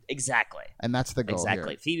fever dream. Exactly. And that's the goal.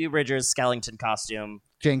 Exactly. Here. Phoebe Bridgers, Skellington costume.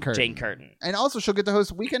 Jane Curtin. And also she'll get to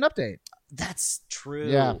host Weekend Update. That's true.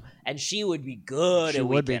 Yeah. And she would be good at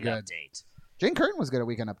Weekend Update. Jane Curtin was good at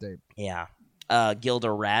Weekend Update. Yeah. Gilda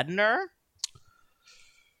Radner.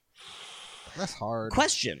 That's hard.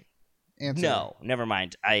 Question. Answer. No, never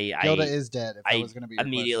mind. Gilda is dead. If that was going to be your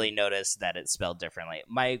immediately question. noticed that it's spelled differently.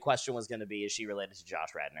 My question was going to be, is she related to Josh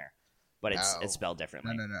Radner? But it's spelled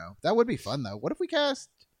differently. No. That would be fun, though. What if we cast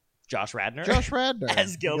Josh Radner?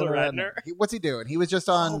 As Gilda Radner? What's he doing? He was just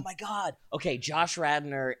on... Oh, my God. Okay, Josh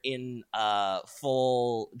Radner in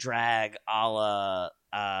full drag a la...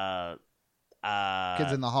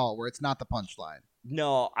 Kids in the Hall, where it's not the punchline.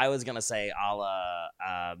 No, I was going to say a la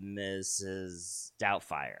Mrs.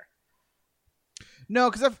 Doubtfire.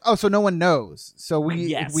 No, because... so no one knows. So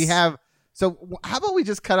we have... So how about we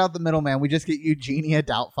just cut out the middleman? We just get Eugenia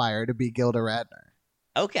Doubtfire to be Gilda Radner.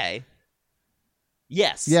 Okay.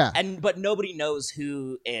 Yes. Yeah. But nobody knows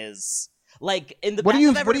who is like in the what back do you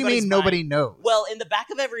of everybody's What do you mean mind, nobody knows? Well, in the back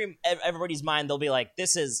of everybody's mind, they'll be like,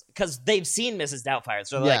 "This is," because they've seen Mrs. Doubtfire,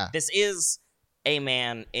 so they're like, "This is a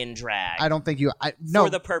man in drag." I don't think you. For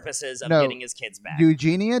the purposes of getting his kids back.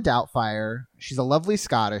 Eugenia Doubtfire. She's a lovely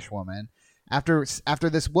Scottish woman. After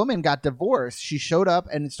this woman got divorced, she showed up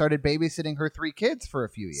and started babysitting her 3 kids for a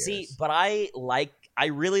few years. See, but I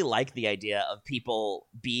really like the idea of people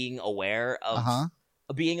being aware of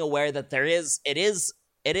being aware that it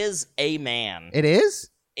is a man. It is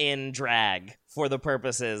in drag for the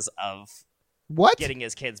purposes of getting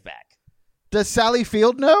his kids back. Does Sally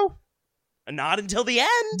Field know? Not until the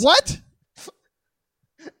end. What?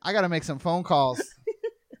 I got to make some phone calls.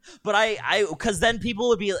 But because then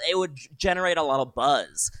it would generate a lot of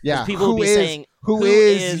buzz. Yeah, people would be saying, who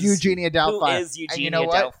is Eugenia Doubtfire? Who is Eugenia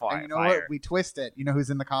Doubtfire? And you know what? We twist it. You know who's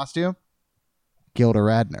in the costume? Gilda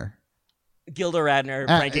Radner. Gilda Radner,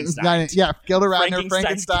 Frankenstein. Yeah, Gilda Radner,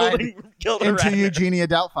 Frankenstein into Eugenia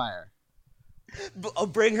Doubtfire.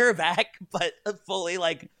 Bring her back, but fully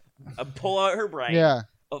pull out her brain. Yeah.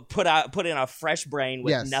 Put in a fresh brain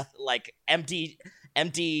with nothing, like empty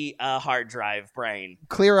hard drive brain.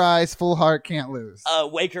 Clear eyes, full heart, can't lose.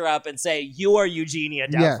 Wake her up and say, "You are Eugenia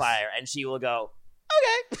Doubtfire," and she will go,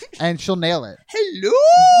 "Okay," and she'll nail it. Hello.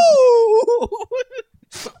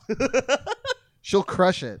 She'll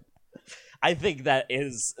crush it. I think that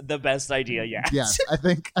is the best idea yet. Yes, I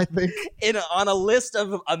think. On a list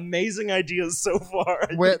of amazing ideas so far,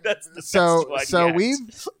 I think that's the best one so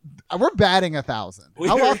yet. We're batting 1,000.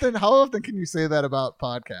 How often can you say that about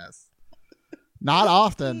podcasts? Not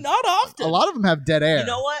often. Not often. A lot of them have dead air. You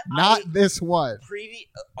know what? Not this one.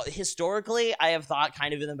 Historically, I have thought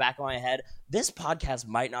kind of in the back of my head, this podcast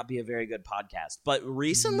might not be a very good podcast. But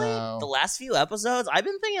recently, the last few episodes, I've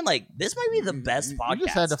been thinking like this might be the best podcast. You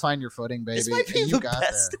just had to find your footing, baby. This might be the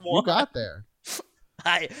best one. You got there.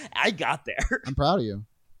 I got there. I'm proud of you.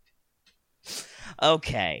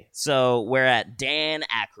 Okay, so we're at Dan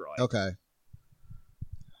Aykroyd. Okay.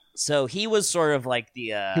 So he was sort of like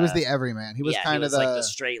the... he was the everyman. He was kind of like the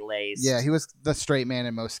straight-laced. Yeah, he was the straight man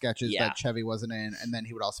in most sketches that Chevy wasn't in, and then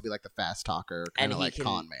he would also be like the fast talker, kind of like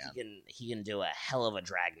con man. He can do a hell of a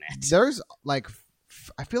dragnet. There's like...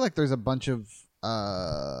 I feel like there's a bunch of...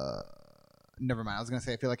 never mind. I was going to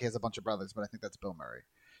say I feel like he has a bunch of brothers, but I think that's Bill Murray.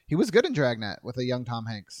 He was good in Dragnet with a young Tom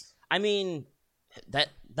Hanks. I mean,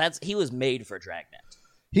 he was made for Dragnet.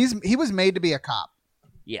 He was made to be a cop.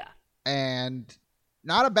 Yeah. And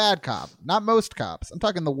not a bad cop. Not most cops. I'm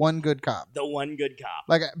talking the one good cop. The one good cop.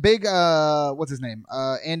 Like a big what's his name?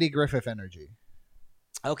 Andy Griffith energy.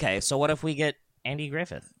 Okay, so what if we get Andy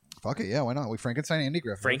Griffith? Fuck it, yeah, why not? We Frankenstein Andy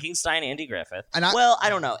Griffith. Andy Griffith. I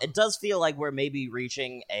don't know. It does feel like we're maybe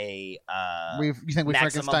reaching a you think we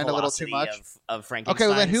Frankenstein a little too much of Frankenstein. Okay,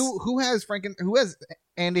 well then who has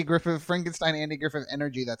Andy Griffith Frankenstein Andy Griffith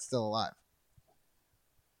energy that's still alive?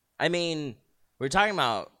 I mean, we're talking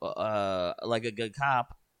about like a good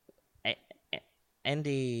cop,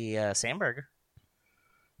 Andy Samberg.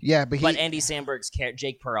 Yeah, but Andy Samberg's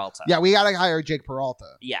Jake Peralta. Yeah, we gotta hire Jake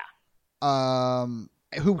Peralta. Yeah.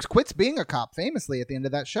 Who quits being a cop famously at the end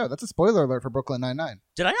of that show. That's a spoiler alert for Brooklyn Nine-Nine.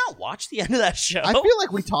 Did I not watch the end of that show? I feel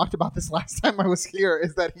like we talked about this last time I was here,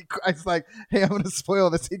 is that I was like, hey, I'm going to spoil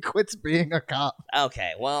this. He quits being a cop.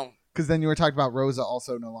 Okay, well. Because then you were talking about Rosa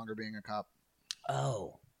also no longer being a cop.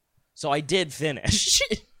 Oh. So I did finish.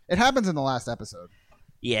 It happens in the last episode.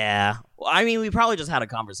 Yeah. Well, I mean, we probably just had a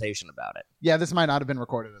conversation about it. Yeah, this might not have been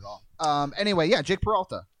recorded at all. Anyway, yeah, Jake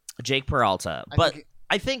Peralta.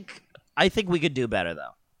 I think we could do better,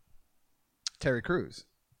 though. Terry Crews.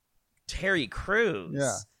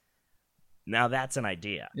 Yeah. Now that's an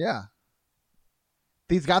idea. Yeah.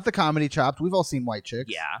 He's got the comedy chops. We've all seen White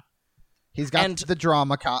Chicks. Yeah. He's got the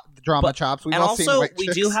drama chops. We've all seen White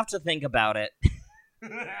Chicks. We do have to think about it.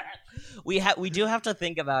 we do have to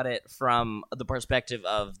think about it from the perspective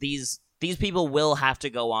of these people will have to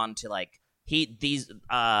go on to like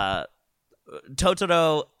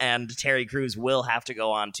Totoro and Terry Crews will have to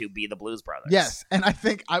go on to be the Blues Brothers. Yes, and I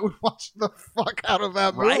think I would watch the fuck out of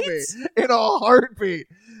that movie in a heartbeat.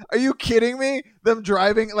 Are you kidding me? Them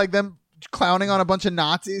driving, like them clowning on a bunch of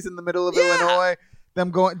Nazis in the middle of Illinois.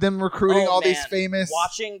 Them recruiting all these famous.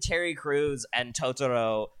 Watching Terry Crews and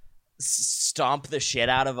Totoro stomp the shit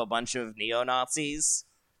out of a bunch of neo-Nazis.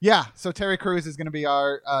 Yeah, so Terry Crews is going to be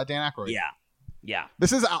our Dan Aykroyd. Yeah. Yeah.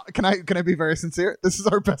 This is can I be very sincere? This is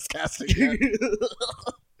our best casting yet.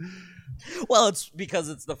 Well, it's because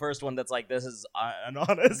it's the first one that's like, this is an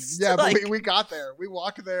honest. Yeah, but we got there. We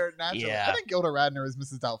walked there naturally. Yeah. I think Gilda Radner as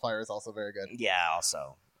Mrs. Doubtfire is also very good. Yeah,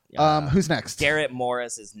 also. Who's next? Garrett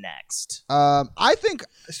Morris is next. I think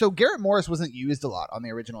so. Garrett Morris wasn't used a lot on the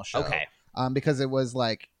original show. Okay. Because it was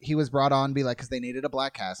like he was brought on because they needed a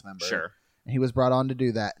black cast member. Sure. And he was brought on to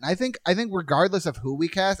do that. And I think regardless of who we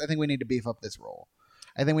cast, I think we need to beef up this role.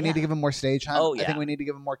 I think we need to give him more stage time. Oh, yeah. I think we need to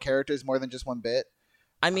give him more characters, more than just one bit.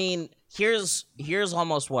 I mean, here's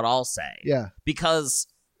almost what I'll say. Yeah. Because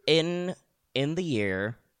in the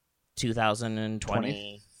year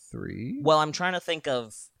 2023. Well, I'm trying to think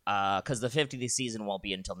of because the 50th season won't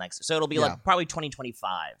be until next year. So it'll be like probably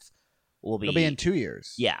 2025 will be. It'll be in 2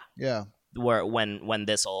 years. Yeah. Yeah. Where when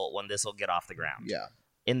this'll get off the ground. Yeah.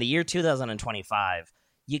 In the year 2025,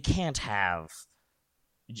 you can't have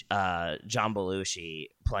John Belushi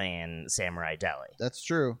playing Samurai Deli. That's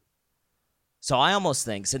true. So I almost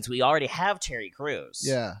think, since we already have Terry Crews,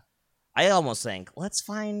 I almost think let's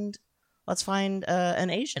find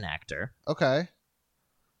an Asian actor. Okay.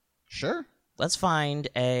 Sure. Let's find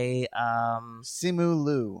a Simu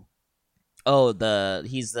Liu. Oh,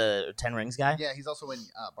 he's the 10 Rings guy? Yeah, he's also in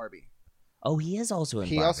Barbie. Oh, he is also in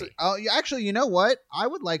Barbie. Actually, you know what? I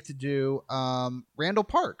would like to do Randall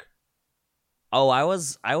Park. Oh, I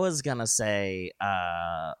was gonna say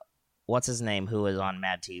what's his name? Who was on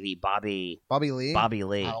Mad TV? Bobby Lee. Bobby Lee.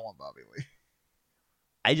 I don't want Bobby Lee.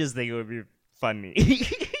 I just think it would be funny.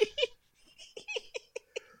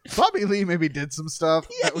 Bobby Lee maybe did some stuff.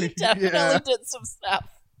 Yeah, he definitely did some stuff.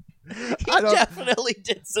 I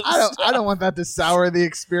don't want that to sour the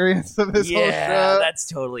experience of this whole show. Yeah, that's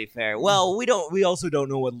totally fair. Well, we also don't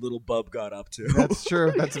know what Little Bub got up to. That's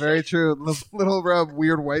true. That's very true. Little Bub,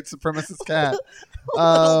 weird white supremacist cat.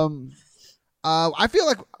 I feel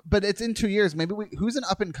like, but it's in 2 years. Maybe who's an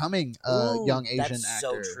up and coming Ooh, young Asian that's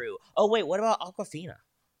actor? so true. Oh wait, what about Aquafina?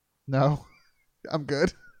 No, I'm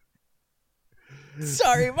good.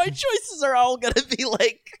 Sorry, my choices are all gonna be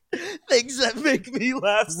like things that make me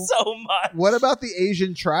laugh so much. What about the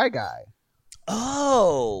Asian Try Guy?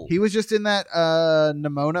 Oh, He was just in that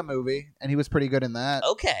Nimona movie, and he was pretty good in that.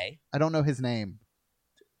 okay. I don't know his name.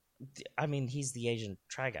 I mean, he's the Asian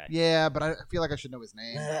Try Guy. Yeah, but I feel like I should know his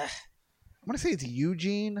name. Ugh. I'm gonna say it's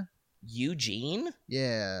Eugene. Eugene?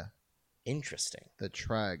 Yeah, Interesting. the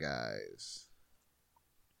Try Guys.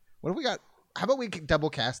 What have we got? How about we double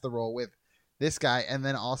cast the role with this guy and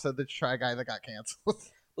then also the Try Guy that got canceled?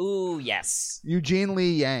 Ooh, yes. Eugene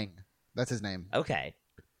Lee Yang. That's his name. Okay.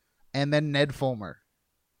 And then Ned Fulmer.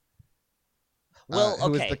 Well,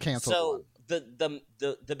 who was okay. the canceled So one.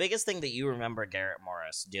 the biggest thing that you remember Garrett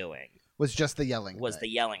Morris doing Was just the yelling. was thing. the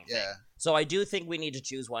yelling thing. Yeah. So I do think we need to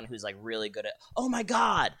choose one who's like really good at. Oh my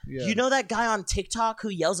god! Yeah. You know that guy on TikTok who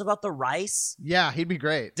yells about the rice? Yeah, he'd be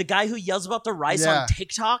great. The guy who yells about the rice Yeah. on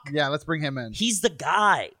TikTok? Yeah, let's bring him in. He's the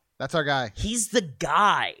guy. That's our guy. He's the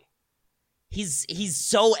guy. He's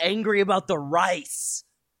so angry about the rice.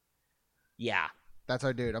 Yeah, That's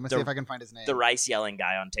our dude. I'm gonna see if I can find his name. the rice yelling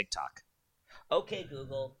guy on TikTok. Okay,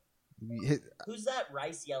 Google. His- Who's that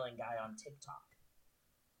rice yelling guy on TikTok?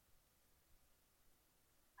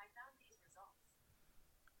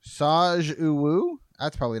 Saj Uwu.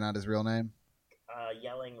 That's probably not his real name.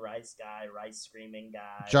 Yelling rice guy, rice screaming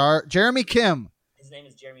guy. Jeremy Kim. His name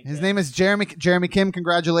is Jeremy. His Kim. name is Jeremy Kim.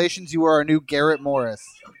 Congratulations, you are our new Garrett Morris.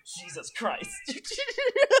 Jesus Christ.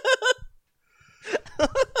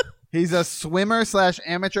 He's a swimmer /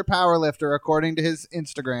 amateur powerlifter, according to his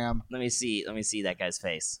Instagram. Let me see that guy's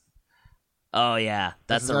face. Oh yeah,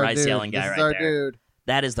 that's This is the our rice dude. yelling guy This right is our there. dude.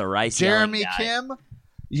 That is the rice Jeremy yelling guy. Kim,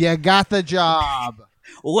 you got the job.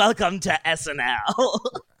 Welcome to SNL.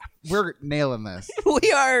 We're nailing this.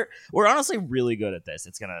 We're honestly really good at this.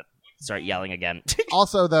 It's gonna start yelling again.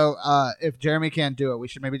 Also, though, if Jeremy can't do it, we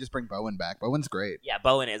should maybe just bring Bowen back. Bowen's great. Yeah,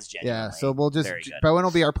 Bowen is genuinely. Yeah, so we'll just very good. Bowen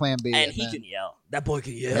will be our plan B, and he then can yell. That boy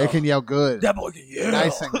can yell. he can yell good, That boy can yell.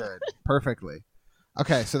 nice and good, perfectly.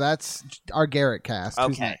 Okay, so that's our Garrett cast.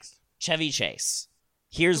 Who's Okay. next? Chevy Chase.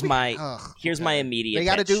 Here's my immediate. They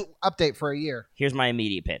got to pitch. do update for a year. Here's my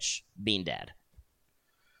immediate pitch. Bean Dad.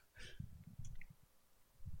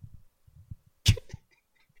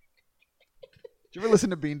 Did you ever listen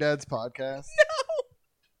to Bean Dad's podcast? No.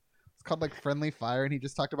 It's called like Friendly Fire, and he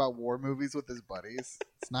just talked about war movies with his buddies.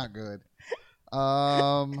 It's not good.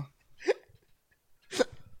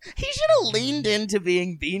 He should have leaned into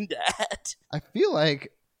being Bean Dad. I feel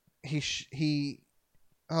like he.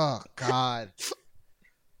 Oh God.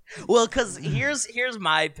 Well, because here's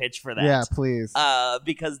my pitch for that. Yeah, please.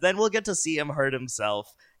 Because then we'll get to see him hurt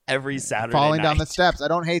himself every Saturday Falling night. down the steps. I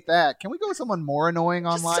don't hate that. Can we go with someone more annoying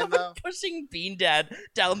Just online someone though? pushing Bean Dad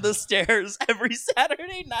down the stairs every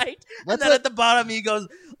Saturday night, Let's and then at the bottom he goes,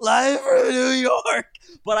 "Live from New York."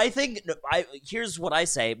 But I think here's what I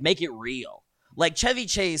say: make it real. Like Chevy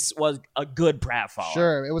Chase was a good pratfall.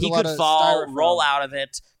 Sure, it was. He a lot could of fall, styrofoam. roll out of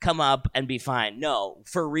it, come up, and be fine. No,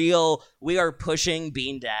 for real, we are pushing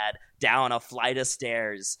Bean Dad down a flight of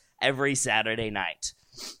stairs every Saturday night.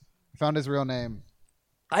 Found his real name.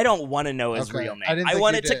 I don't want to know his Okay, real name. I didn't think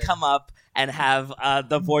want you it to did. come up and have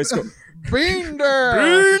the voice go, Bean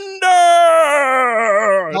Dad. Bean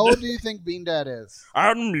Dad! How old do you think Bean Dad is?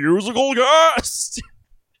 And musical guest!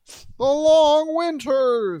 The Long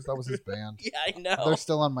Winters. That was his band. Yeah, I know. They're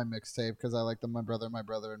still on my mixtape because I like the My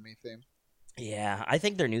Brother and Me theme. Yeah, I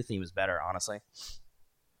think their new theme is better, honestly.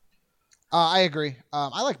 I agree.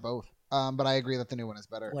 I like both. But I agree that the new one is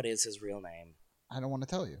better. What is his real name? I don't want to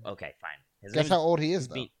tell you. Okay, fine. His Guess name's- how old he is,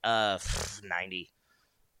 though. 90.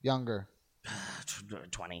 Younger.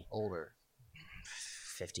 20. Older.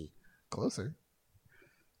 50. Closer.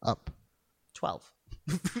 Up. 12.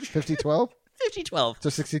 50, 12? 50, 12. So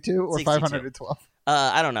 62 or 62. 512?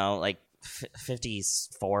 I don't know, like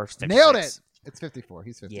 54, 56. Nailed it. It's 54.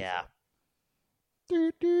 He's 54. Yeah.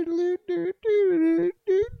 Do, do, do, do, do,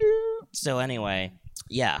 do, do. So anyway,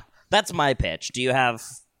 yeah, that's my pitch. Do you have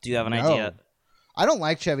an No. idea? I don't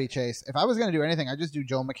like Chevy Chase. If I was going to do anything, I'd just do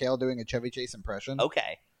Joel McHale doing a Chevy Chase impression.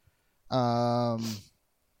 Okay.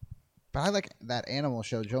 But I like that animal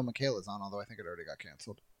show Joel McHale is on, although I think it already got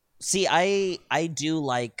canceled. See, I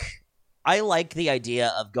like the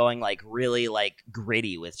idea of going like really like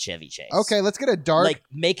gritty with Chevy Chase. Okay, let's get a dark Like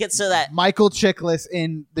make it so that Michael Chiklis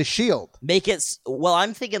in The Shield.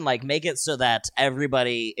 I'm thinking like make it so that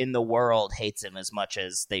everybody in the world hates him as much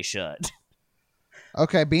as they should.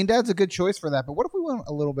 Okay, Bean Dad's a good choice for that, but what if we went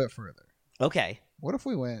a little bit further? Okay. What if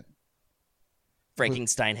we went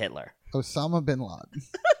Frankenstein Hitler. Osama bin Laden.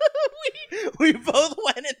 we both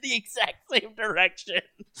went in the exact same direction.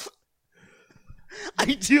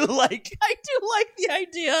 I do like the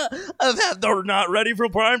idea of that they're not ready for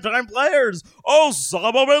primetime players.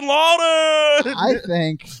 Osama bin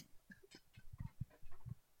Laden.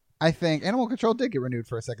 I think Animal Control did get renewed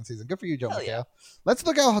for a second season. Good for you, Joe McHale. Yeah. Let's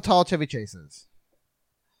look at how tall Chevy Chase is.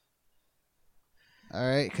 All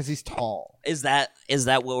right, because he's tall. Is that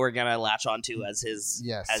what we're gonna latch onto as his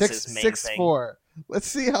his main thing? 6'4". Let's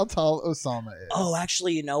see how tall Osama is. Oh,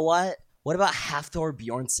 actually, you know what? What about Hafthor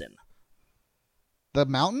Bjornsson? The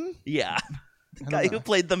Mountain? Yeah. The guy who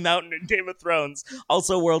played the Mountain in Game of Thrones.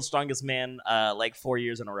 Also World's Strongest Man like 4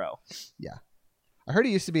 years in a row. Yeah. I heard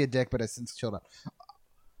he used to be a dick, but has since chilled out.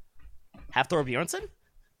 Hafthor Bjornsson?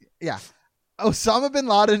 Yeah. Osama bin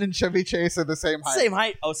Laden and Chevy Chase are the same height. Same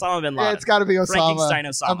height. Osama bin Laden. Yeah, it's got to be Osama. Frankenstein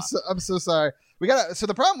Osama. I'm so sorry. So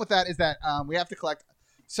the problem with that is that we have to collect.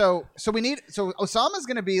 So Osama's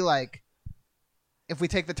going to be like, if we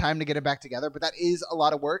take the time to get it back together, but that is a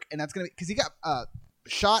lot of work, and that's going to be because he got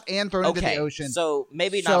shot and thrown into the ocean. So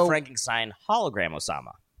maybe not Frankenstein, hologram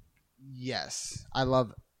Osama. Yes, I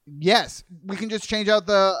love. Yes, we can just change out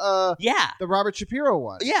the Robert Shapiro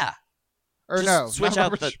one. Yeah, or just no, switch not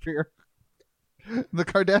out Robert Shapiro. The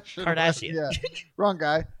Kardashian. Yeah, wrong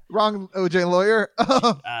guy, wrong OJ lawyer.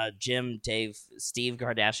 Jim, Dave, Steve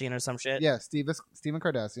Kardashian or some shit. Yeah, Steven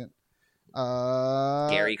Kardashian.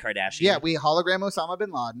 Gary Kardashian. Yeah, we hologram Osama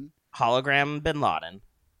bin Laden. Hologram bin Laden.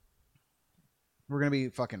 We're gonna be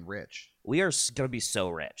fucking rich. We are gonna be so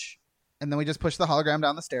rich. And then we just push the hologram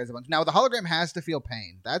down the stairs a bunch. Now the hologram has to feel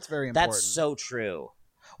pain. That's very important. That's so true.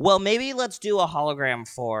 Well, maybe let's do a hologram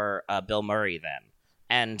for Bill Murray then,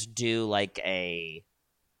 and do like a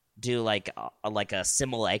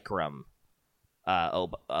simulacrum.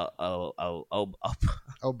 Obama.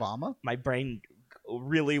 My brain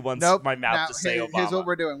really wants my mouth to say Obama. Here's what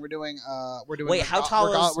we're doing. We're doing. Wait, how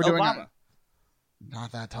tall is Obama?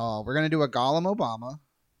 Not that tall. We're gonna do a Gollum Obama.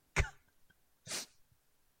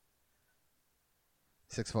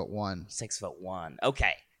 6'1". 6'1".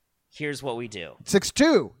 Okay. Here's what we do.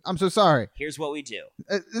 6'2". I'm so sorry. Here's what we do.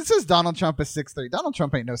 This says Donald Trump is 6'3". Donald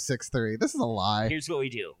Trump ain't no 6'3". This is a lie. Here's what we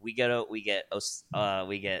do. We get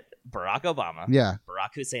Barack Obama. Yeah.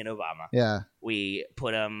 Barack Hussein Obama. Yeah. We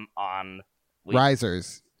put him on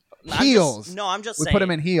risers. Heels. I'm just saying. We put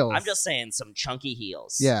him in heels. I'm just saying some chunky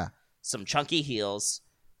heels. Yeah. Some chunky heels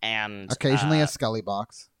and occasionally a Scully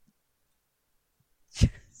box.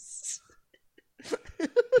 You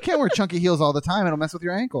can't wear chunky heels all the time. It'll mess with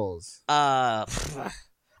your ankles. I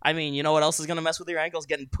mean, you know what else is going to mess with your ankles?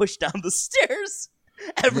 Getting pushed down the stairs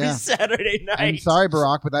every Saturday night. I'm sorry,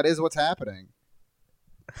 Barack, but that is what's happening.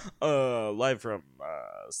 Live from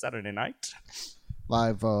Saturday night.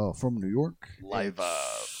 Live from New York. Live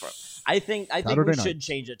from... I think we should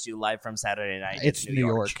change it to live from Saturday night. It's New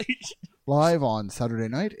York. Live on Saturday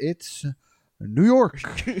night. It's New York.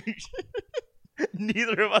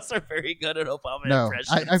 Neither of us are very good at Obama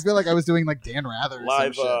impressions. I feel like I was doing like Dan Rather or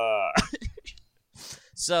live. Some shit.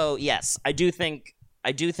 So yes, I do think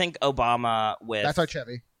Obama with that's our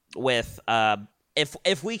Chevy. With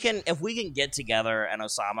if we can get together and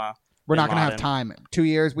Osama, we're not gonna have time. 2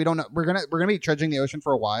 years. We don't know. We're gonna be trudging the ocean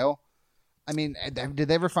for a while. I mean, did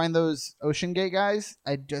they ever find those Ocean Gate guys?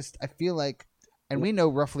 I feel like, and we know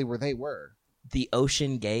roughly where they were. The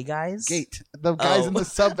Ocean Gay guys? Gate. The guys in the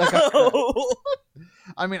sub that got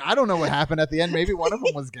I mean, I don't know what happened at the end. Maybe one of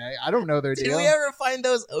them was gay. I don't know their deal. Did we ever find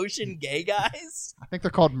those Ocean Gay guys? I think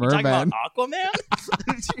they're called Merman. Talking about Aquaman?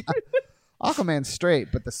 Aquaman's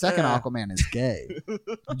straight, but the second Aquaman is gay.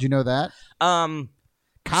 Did you know that?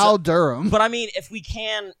 Kyle Durham. But I mean, if we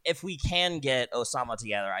can get Osama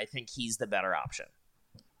together, I think he's the better option.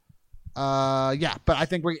 Yeah, but I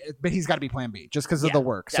think he's got to be Plan B just because of the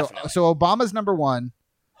work. Definitely. So Obama's number one.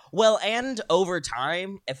 Well, and over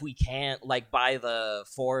time, if we can't, like by the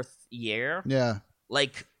 4th year,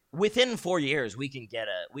 like within 4 years, we can get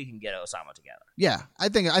Osama together. Yeah, I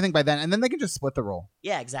think by then, and then they can just split the role.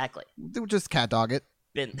 Yeah, exactly. They would just cat dog it.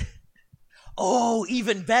 Oh,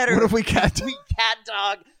 even better. What if we cat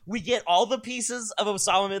dog? We get all the pieces of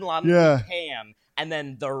Osama bin Laden we can. And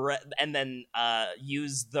then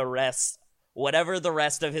use the rest, whatever the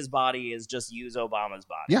rest of his body is, just use Obama's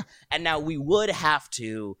body. Yeah. And now we would have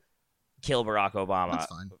to kill Barack Obama That's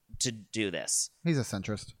fine. to do this. He's a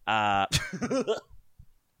centrist.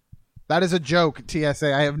 That is a joke,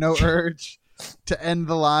 TSA. I have no urge to end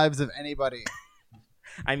the lives of anybody.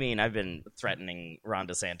 I mean, I've been threatening Ron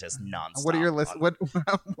DeSantis nonstop. What are your list? What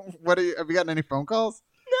are you? Have you gotten any phone calls?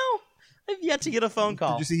 No, I've yet to get a phone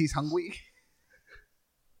call. Did you see he's hungry?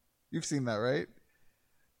 You've seen that, right?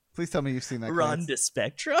 Please tell me you've seen that. Rhonda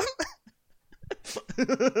Spectrum.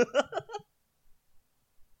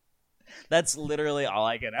 That's literally all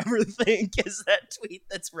I can ever think is that tweet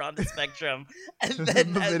that's Rhonda Spectrum, and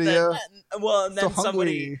then the video.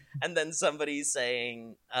 And then somebody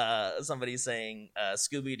saying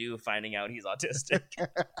Scooby Doo finding out he's autistic.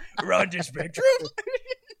 Rhonda Spectrum.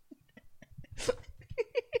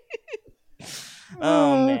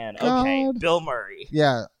 Oh man. God. Okay, Bill Murray.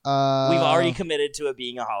 Yeah. We've already committed to it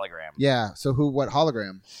being a hologram. Yeah. So what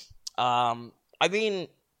hologram? I mean,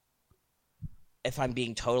 if I'm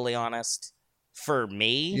being totally honest, for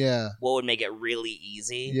me, what would make it really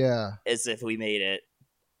easy is if we made it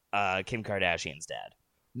Kim Kardashian's dad.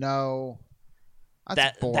 No.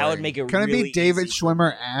 That would make it Can really it be David easy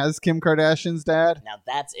Schwimmer as Kim Kardashian's dad? Now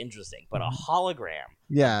that's interesting, but a hologram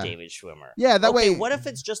of David Schwimmer. Yeah, that way. What if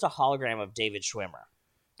it's just a hologram of David Schwimmer?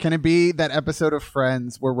 Can it be that episode of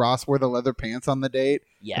Friends where Ross wore the leather pants on the date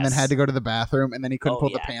and then had to go to the bathroom and then he couldn't pull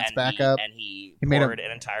the pants back up? And he poured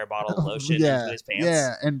an entire bottle of lotion into his pants.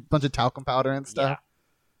 Yeah, and a bunch of talcum powder and stuff.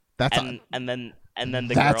 Yeah. And then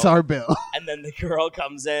the our Bill. And then the girl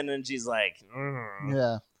comes in and she's like,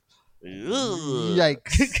 yeah. Ugh.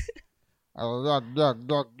 Yikes.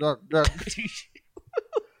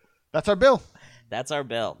 That's our Bill. That's our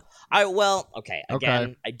Bill.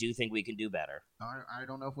 Again, I do think we can do better. I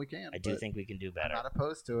don't know if we can. I do think we can do better. I'm not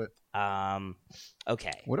opposed to it.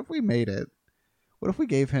 Okay. What if we made it? What if we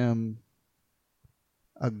gave him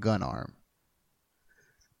a gun arm?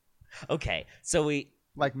 Okay, so we...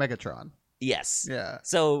 Like Megatron. Yes. Yeah.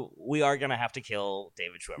 So we are going to have to kill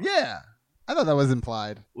David Schwimmer. Yeah. I thought that was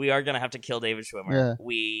implied. We are going to have to kill David Schwimmer. Yeah.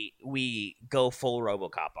 We go full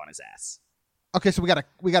RoboCop on his ass. Okay, so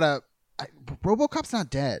we gotta RoboCop's not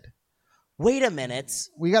dead. Wait a minute.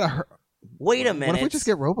 Wait a minute. What if we just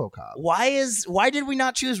get RoboCop? Why did we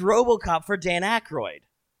not choose RoboCop for Dan Aykroyd?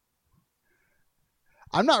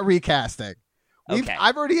 I'm not recasting. Okay.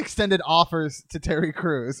 I've already extended offers to Terry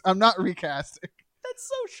Crews. I'm not recasting. That's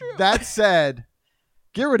so true. That said,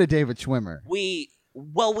 get rid of David Schwimmer.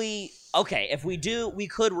 If we do, we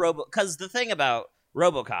could because the thing about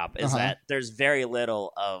RoboCop is that there's very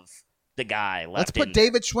little of the guy left. Let's put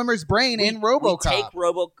David Schwimmer's brain in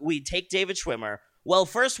RoboCop. We take David Schwimmer. Well,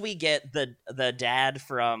 first we get the dad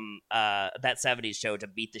from that 70s show to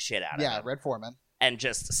beat the shit out of him. Yeah, Red Foreman. And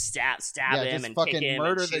just stab him and kick him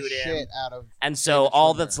murder and shoot the him. Shit out of and so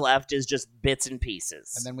all that's left is just bits and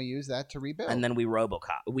pieces. And then we use that to rebuild. And then we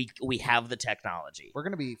RoboCop. We have the technology. We're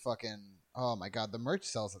gonna be fucking. Oh my god, the merch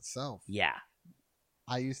sells itself. Yeah.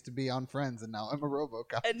 I used to be on Friends, and now I'm a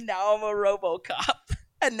RoboCop. And now I'm a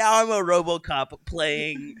RoboCop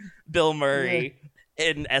playing Bill Murray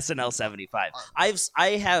in SNL 75. I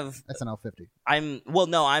have SNL 50. I'm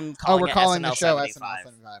calling we're calling SNL the show 75. SNL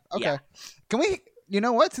 75. Okay. Yeah. Can we? You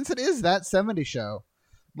know what? Since it is that 70 show,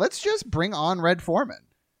 let's just bring on Red Foreman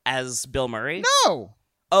as Bill Murray. No.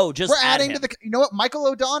 Oh, just we're adding him. to the. You know what? Michael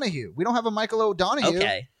O'Donoghue. We don't have a Michael O'Donoghue.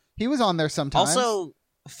 Okay. He was on there sometimes. Also,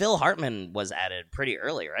 Phil Hartman was added pretty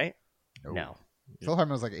early, right? No. Phil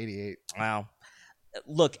Hartman was like 88. Wow.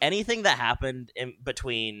 Look, anything that happened in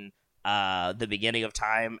between the beginning of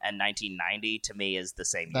time and 1990 to me is the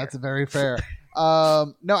same year. That's very fair.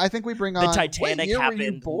 No, I think we bring on the Titanic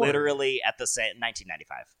happened literally at the same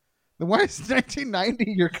 1995. Then why is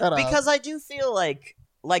 1990 your cutoff? Because I do feel like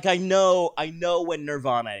I know when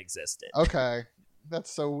Nirvana existed. Okay, that's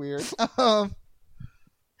so weird.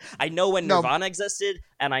 I know when Nirvana existed,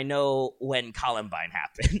 and I know when Columbine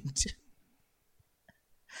happened.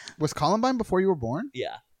 Was Columbine before you were born?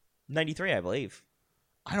 Yeah, 93, I believe.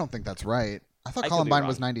 I don't think that's right. I thought Columbine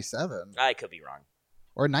was 97. I could be wrong.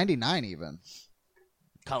 Or 99 even.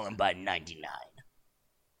 Columbine 99.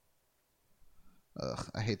 Ugh,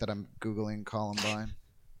 I hate that I'm Googling Columbine.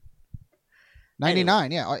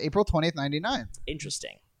 99, yeah. April 20th, 99.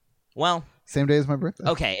 Interesting. Well, same day as my birthday.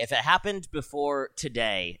 Okay, if it happened before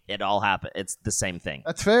today, it all happened. It's the same thing.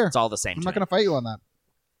 That's fair. It's all the same. I'm not going to fight you on that.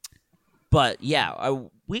 But yeah,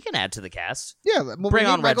 we can add to the cast. Yeah, well, bring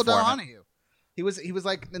on Michael Red Donoghue. He was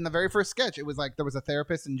like in the very first sketch. It was like there was a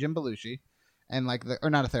therapist in Jim Belushi, and like or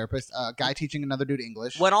not a therapist, a guy teaching another dude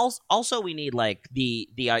English. What also we need like the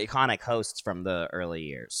iconic hosts from the early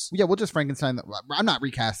years. Yeah, we'll just Frankenstein. I'm not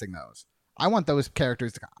recasting those. I want those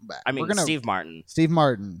characters to come back. I mean, Steve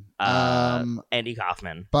Martin, Andy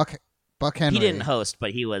Kaufman, Buck Henry. He didn't host,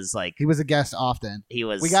 but he was like he was a guest often. He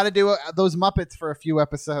was. We got to do those Muppets for a few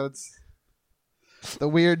episodes. The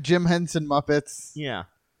weird Jim Henson Muppets. Yeah.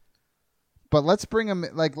 But let's bring them.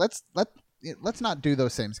 Like let's not do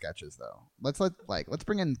those same sketches though. Let's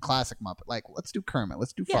bring in classic Muppet. Like let's do Kermit.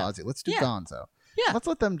 Let's do Fozzie. Let's do Gonzo. Yeah. Let's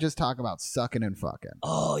let them just talk about sucking and fucking.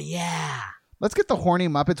 Oh, yeah. Let's get the horny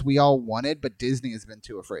Muppets we all wanted, but Disney has been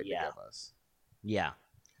too afraid to give us. Yeah.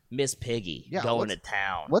 Miss Piggy going to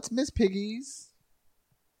town. What's Miss Piggy's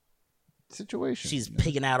situation? She's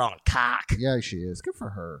pigging out on cock. Yeah, she is. Good for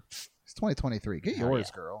her. It's 2023. Get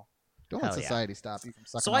yours, girl. Don't let society stop you from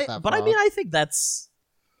sucking off that But frog. I mean, I think that's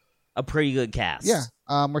a pretty good cast. Yeah.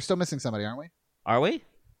 We're still missing somebody, aren't we? Are we?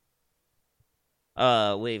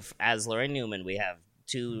 We've as Lorraine Newman, we have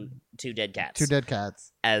two dead cats. Two dead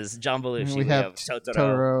cats. As John Belushi, we have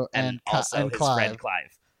Totoro and also his Clive. friend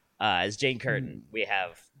Clive. As Jane Curtin, we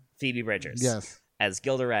have Phoebe Bridgers. Yes. As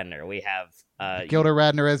Gilda Radner, we have Gilda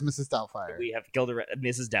Radner as Mrs. Doubtfire. We have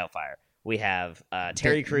Mrs. Doubtfire. We have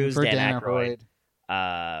Terry Crews, for Dan Aykroyd.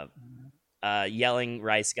 Yelling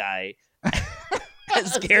rice guy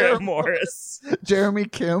as Garrett Morris. Jeremy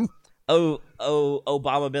Kim.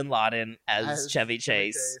 Obama bin Laden as Chevy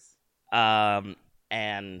Chase.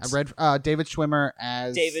 And I read David Schwimmer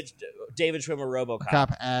as David Schwimmer RoboCop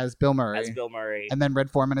Cop as Bill Murray. And then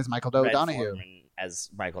Red Foreman as Michael Donahue. As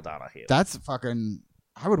Michael Donahue. That's fucking.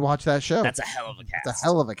 I would watch that show. That's a hell of a cast. That's a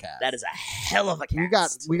hell of a cast. That is a hell of a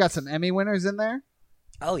cast. We got some Emmy winners in there.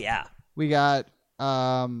 Oh yeah. We got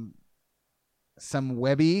some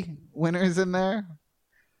Webby winners in there.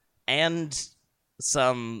 And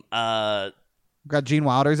some we got Gene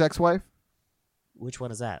Wilder's ex-wife. Which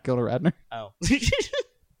one is that? Gilda Radner. Oh.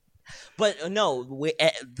 But no,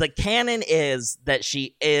 the canon is that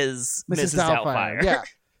she is Mrs. Doubtfire. Yeah.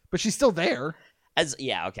 But she's still there.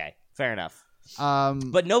 Okay. Fair enough.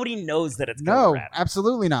 But nobody knows that it's Gilda Radner.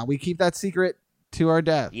 Absolutely not. We keep that secret to our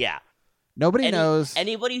death. Yeah. Nobody knows.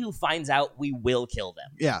 Anybody who finds out, we will kill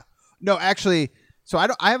them. Yeah. No, actually, so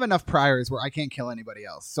I have enough priors where I can't kill anybody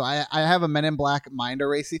else. So I have a Men in Black mind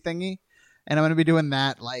erasy thingy, and I'm going to be doing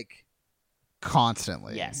that like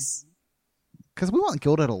constantly. Yes. Because we want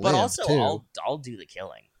Gilda to live. But also, too. I'll do the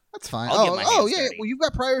killing. That's fine. I'll get my hands yeah. dirty. Well, you've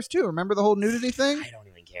got priors too. Remember the whole nudity thing? I don't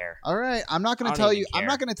even care. All right. I'm not going to tell you. I'm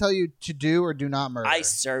not going to tell you to do or do not murder. I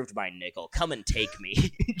served my nickel. Come and take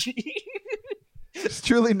me. There's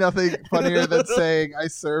truly nothing funnier than saying I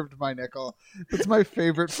served my nickel. That's my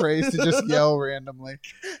favorite phrase to just yell randomly.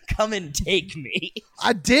 Come and take me.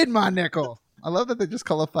 I did my nickel. I love that they just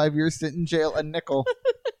call a 5-year stint in jail a nickel.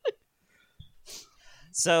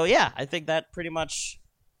 So yeah, I think that pretty much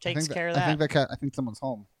takes care of that. I think someone's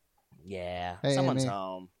home. Yeah, hey, someone's Amy.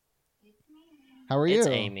 home. How are you? It's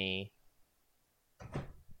Amy.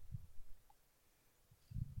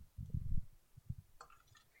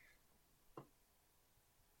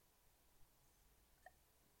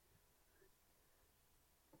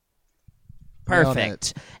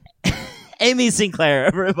 Perfect. Amy Sinclair,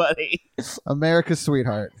 everybody. America's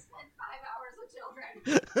sweetheart. 5 hours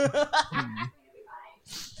with children.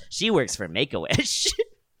 She works for Make-A-Wish. No,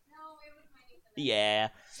 it was my niece. Yeah.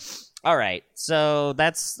 All right. So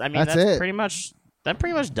that's it. pretty much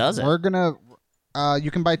does it. We're gonna you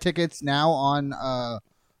can buy tickets now on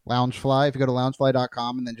Loungefly. If you go to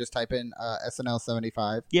loungefly.com and then just type in SNL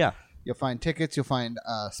 75. Yeah. You'll find tickets, you'll find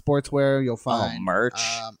sportswear, you'll find merch.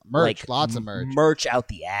 Merch, lots of merch. Merch out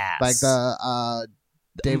the ass. Like the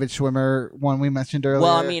David Schwimmer one we mentioned earlier.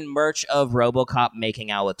 Well, I mean, merch of RoboCop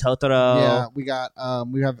making out with Totoro. Yeah,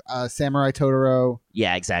 we have Samurai Totoro.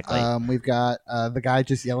 Yeah, exactly. We've got the guy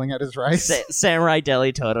just yelling at his rice. Samurai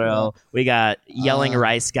Deli Totoro. We got yelling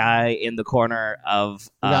rice guy in the corner of.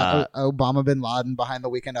 We got Obama bin Laden behind the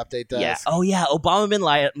Weekend Update desk. Yeah. Oh yeah, Obama bin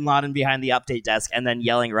Laden behind the update desk, and then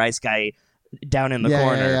yelling rice guy down in the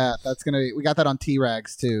corner. Yeah. That's gonna be. We got that on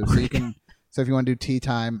T-Rags too, so you can. So if you want to do tea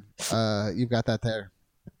time, you've got that there.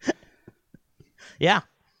 Yeah.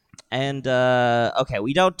 And okay,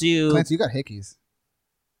 we don't do. Clancy, you got hickeys.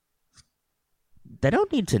 They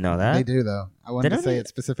don't need to know that. They do though. I wanted to say it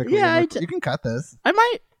specifically. Yeah, you can cut this. I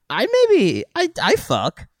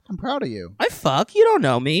fuck. I'm proud of you. I fuck. You don't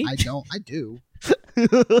know me. I don't. I do.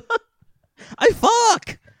 I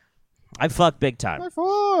fuck. I fuck big time. I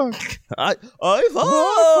fuck. I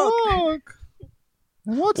fuck.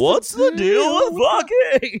 What's the deal with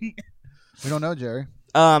fucking? We don't know, Jerry.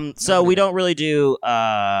 So we don't really do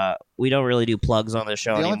plugs on the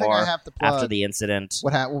show the only anymore thing I have to plug, after the incident.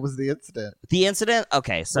 What was the incident? The incident?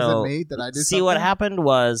 Okay, so was it me? Did I do see something? what happened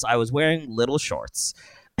was I was wearing little shorts.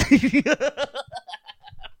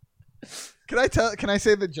 Can I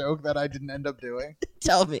say the joke that I didn't end up doing?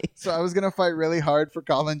 Tell me. So I was gonna fight really hard for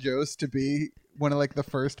Colin Jost to be one of like the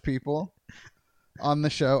first people on the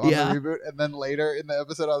show on the reboot, and then later in the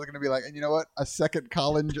episode I was gonna be like, and you know what? A second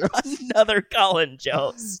Colin Jost. Another Colin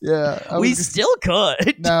Jost. Yeah. We still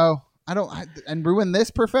could. No, I don't. And ruin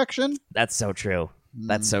this perfection? That's so true.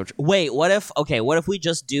 That's so true. Wait, what if we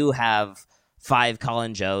just do have 5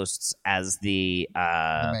 Colin Josts as the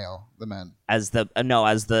men. As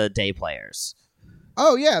the day players.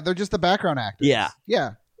 Oh yeah, they're just the background actors.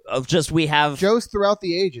 Yeah. Of just we have Jost throughout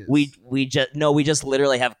the ages. We just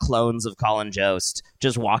literally have clones of Colin Jost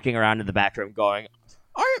just walking around in the back room going,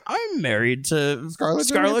 I'm married to Scarlett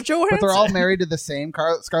Johansson. But they're all married to the same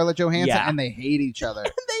Scarlett Johansson, and they hate each other.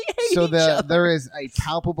 There is a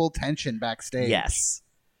palpable tension backstage. Yes.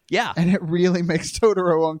 Yeah. And it really makes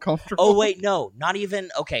Totoro uncomfortable. Oh, wait, no. Not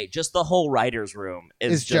even... Okay, just the whole writer's room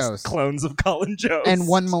is just Jost. Clones of Colin Jost. And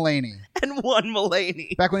one Mulaney.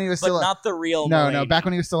 Back when he was still... But not the real Mulaney. No, back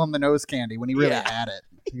when he was still on the nose candy, when he really had it.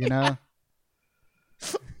 You know?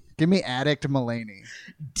 Give me Addict Mulaney.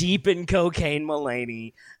 Deep in cocaine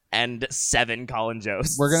Mulaney and 7 Colin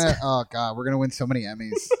Josts. We're gonna win so many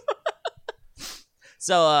Emmys.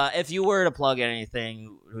 So, if you were to plug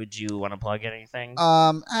anything, would you want to plug anything?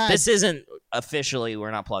 This isn't officially.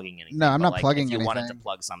 We're not plugging anything. No, I'm not plugging anything. If you anything. wanted to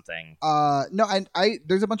plug something. No, I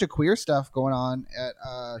there's a bunch of queer stuff going on at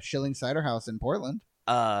Schilling Cider House in Portland.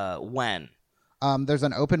 When? There's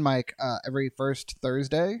an open mic every first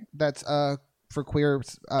Thursday. That's for queer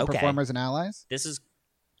performers and allies. This is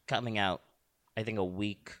coming out, I think, a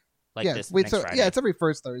week. It's every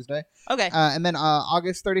first Thursday. Okay. And then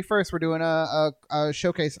August 31st, we're doing a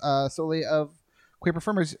showcase solely of queer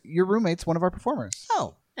performers. Your roommate's one of our performers.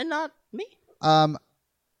 Oh, and not me. I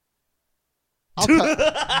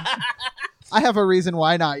have a reason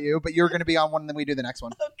why not you, but you're going to be on one, and then we do the next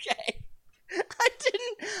one. Okay.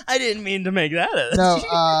 I didn't mean to make that. No.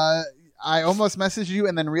 I almost messaged you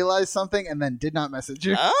and then realized something, and then did not message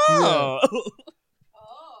you. Oh.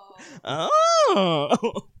 Yeah. Oh.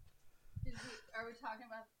 Are we talking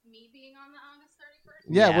about me being on the August 31st?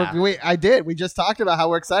 Yeah. I did. We just talked about how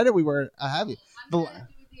we're excited we were to have you. I'm going to do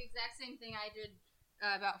the exact same thing I did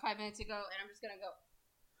about 5 minutes ago, and I'm just going to go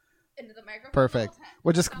into the microphone. Perfect.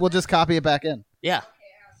 We'll just copy it back in. Yeah. Okay,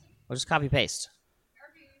 awesome. We'll just copy paste.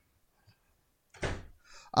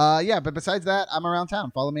 But besides that, I'm around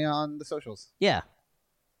town. Follow me on the socials. Yeah.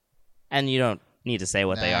 And you don't need to say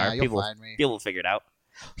what they are. You'll find me. People will figure it out.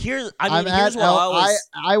 Here's what I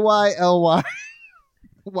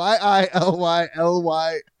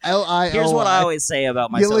always say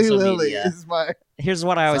about my social media. Here's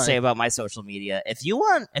what I always say about my social media. If you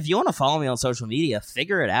want to follow me on social media,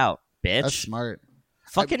 figure it out, bitch. That's smart.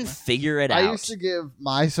 Fucking figure it out. I used to give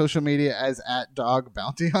my social media as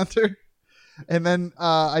 @dogbountyhunter. And then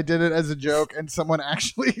I did it as a joke, and someone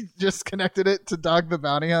actually just connected it to Dog the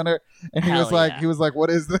Bounty Hunter, and he was like,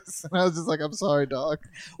 "What is this?" And I was just like, "I'm sorry, dog."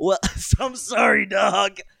 Well, I'm sorry,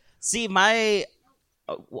 dog. See, whenever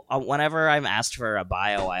I'm asked for a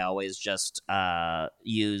bio, I always just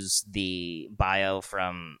use the bio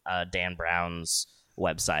from Dan Brown's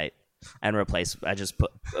website and I just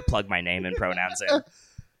plug my name and pronouns in.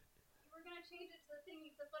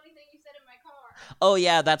 Oh,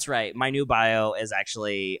 yeah, that's right. My new bio is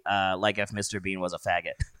actually like if Mr. Bean was a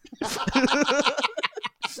faggot.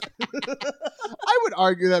 I would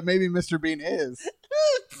argue that maybe Mr. Bean is.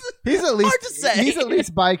 He's at least hard to say. He's at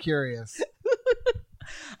least bi-curious.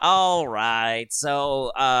 All right.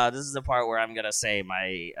 So this is the part where I'm going to say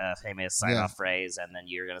my famous sign-off phrase, and then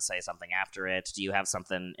you're going to say something after it. Do you have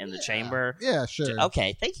something in the chamber? Yeah, sure.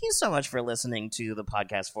 Okay. Thank you so much for listening to the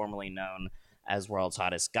podcast formerly known as World's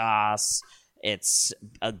Hottest Goss. It's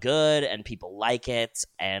a good, and people like it,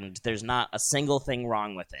 and there's not a single thing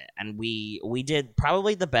wrong with it. And we did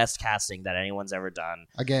probably the best casting that anyone's ever done.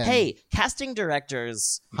 Again, hey, casting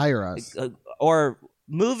directors, hire us, or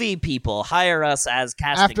movie people, hire us as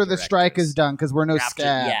casting after the strike is done, because we're no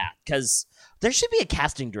scab. Yeah, because there should be a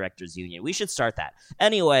casting directors union. We should start that.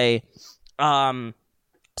 Anyway, pour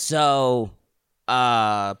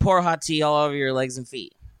hot tea all over your legs and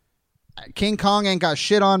feet. King Kong ain't got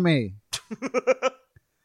shit on me.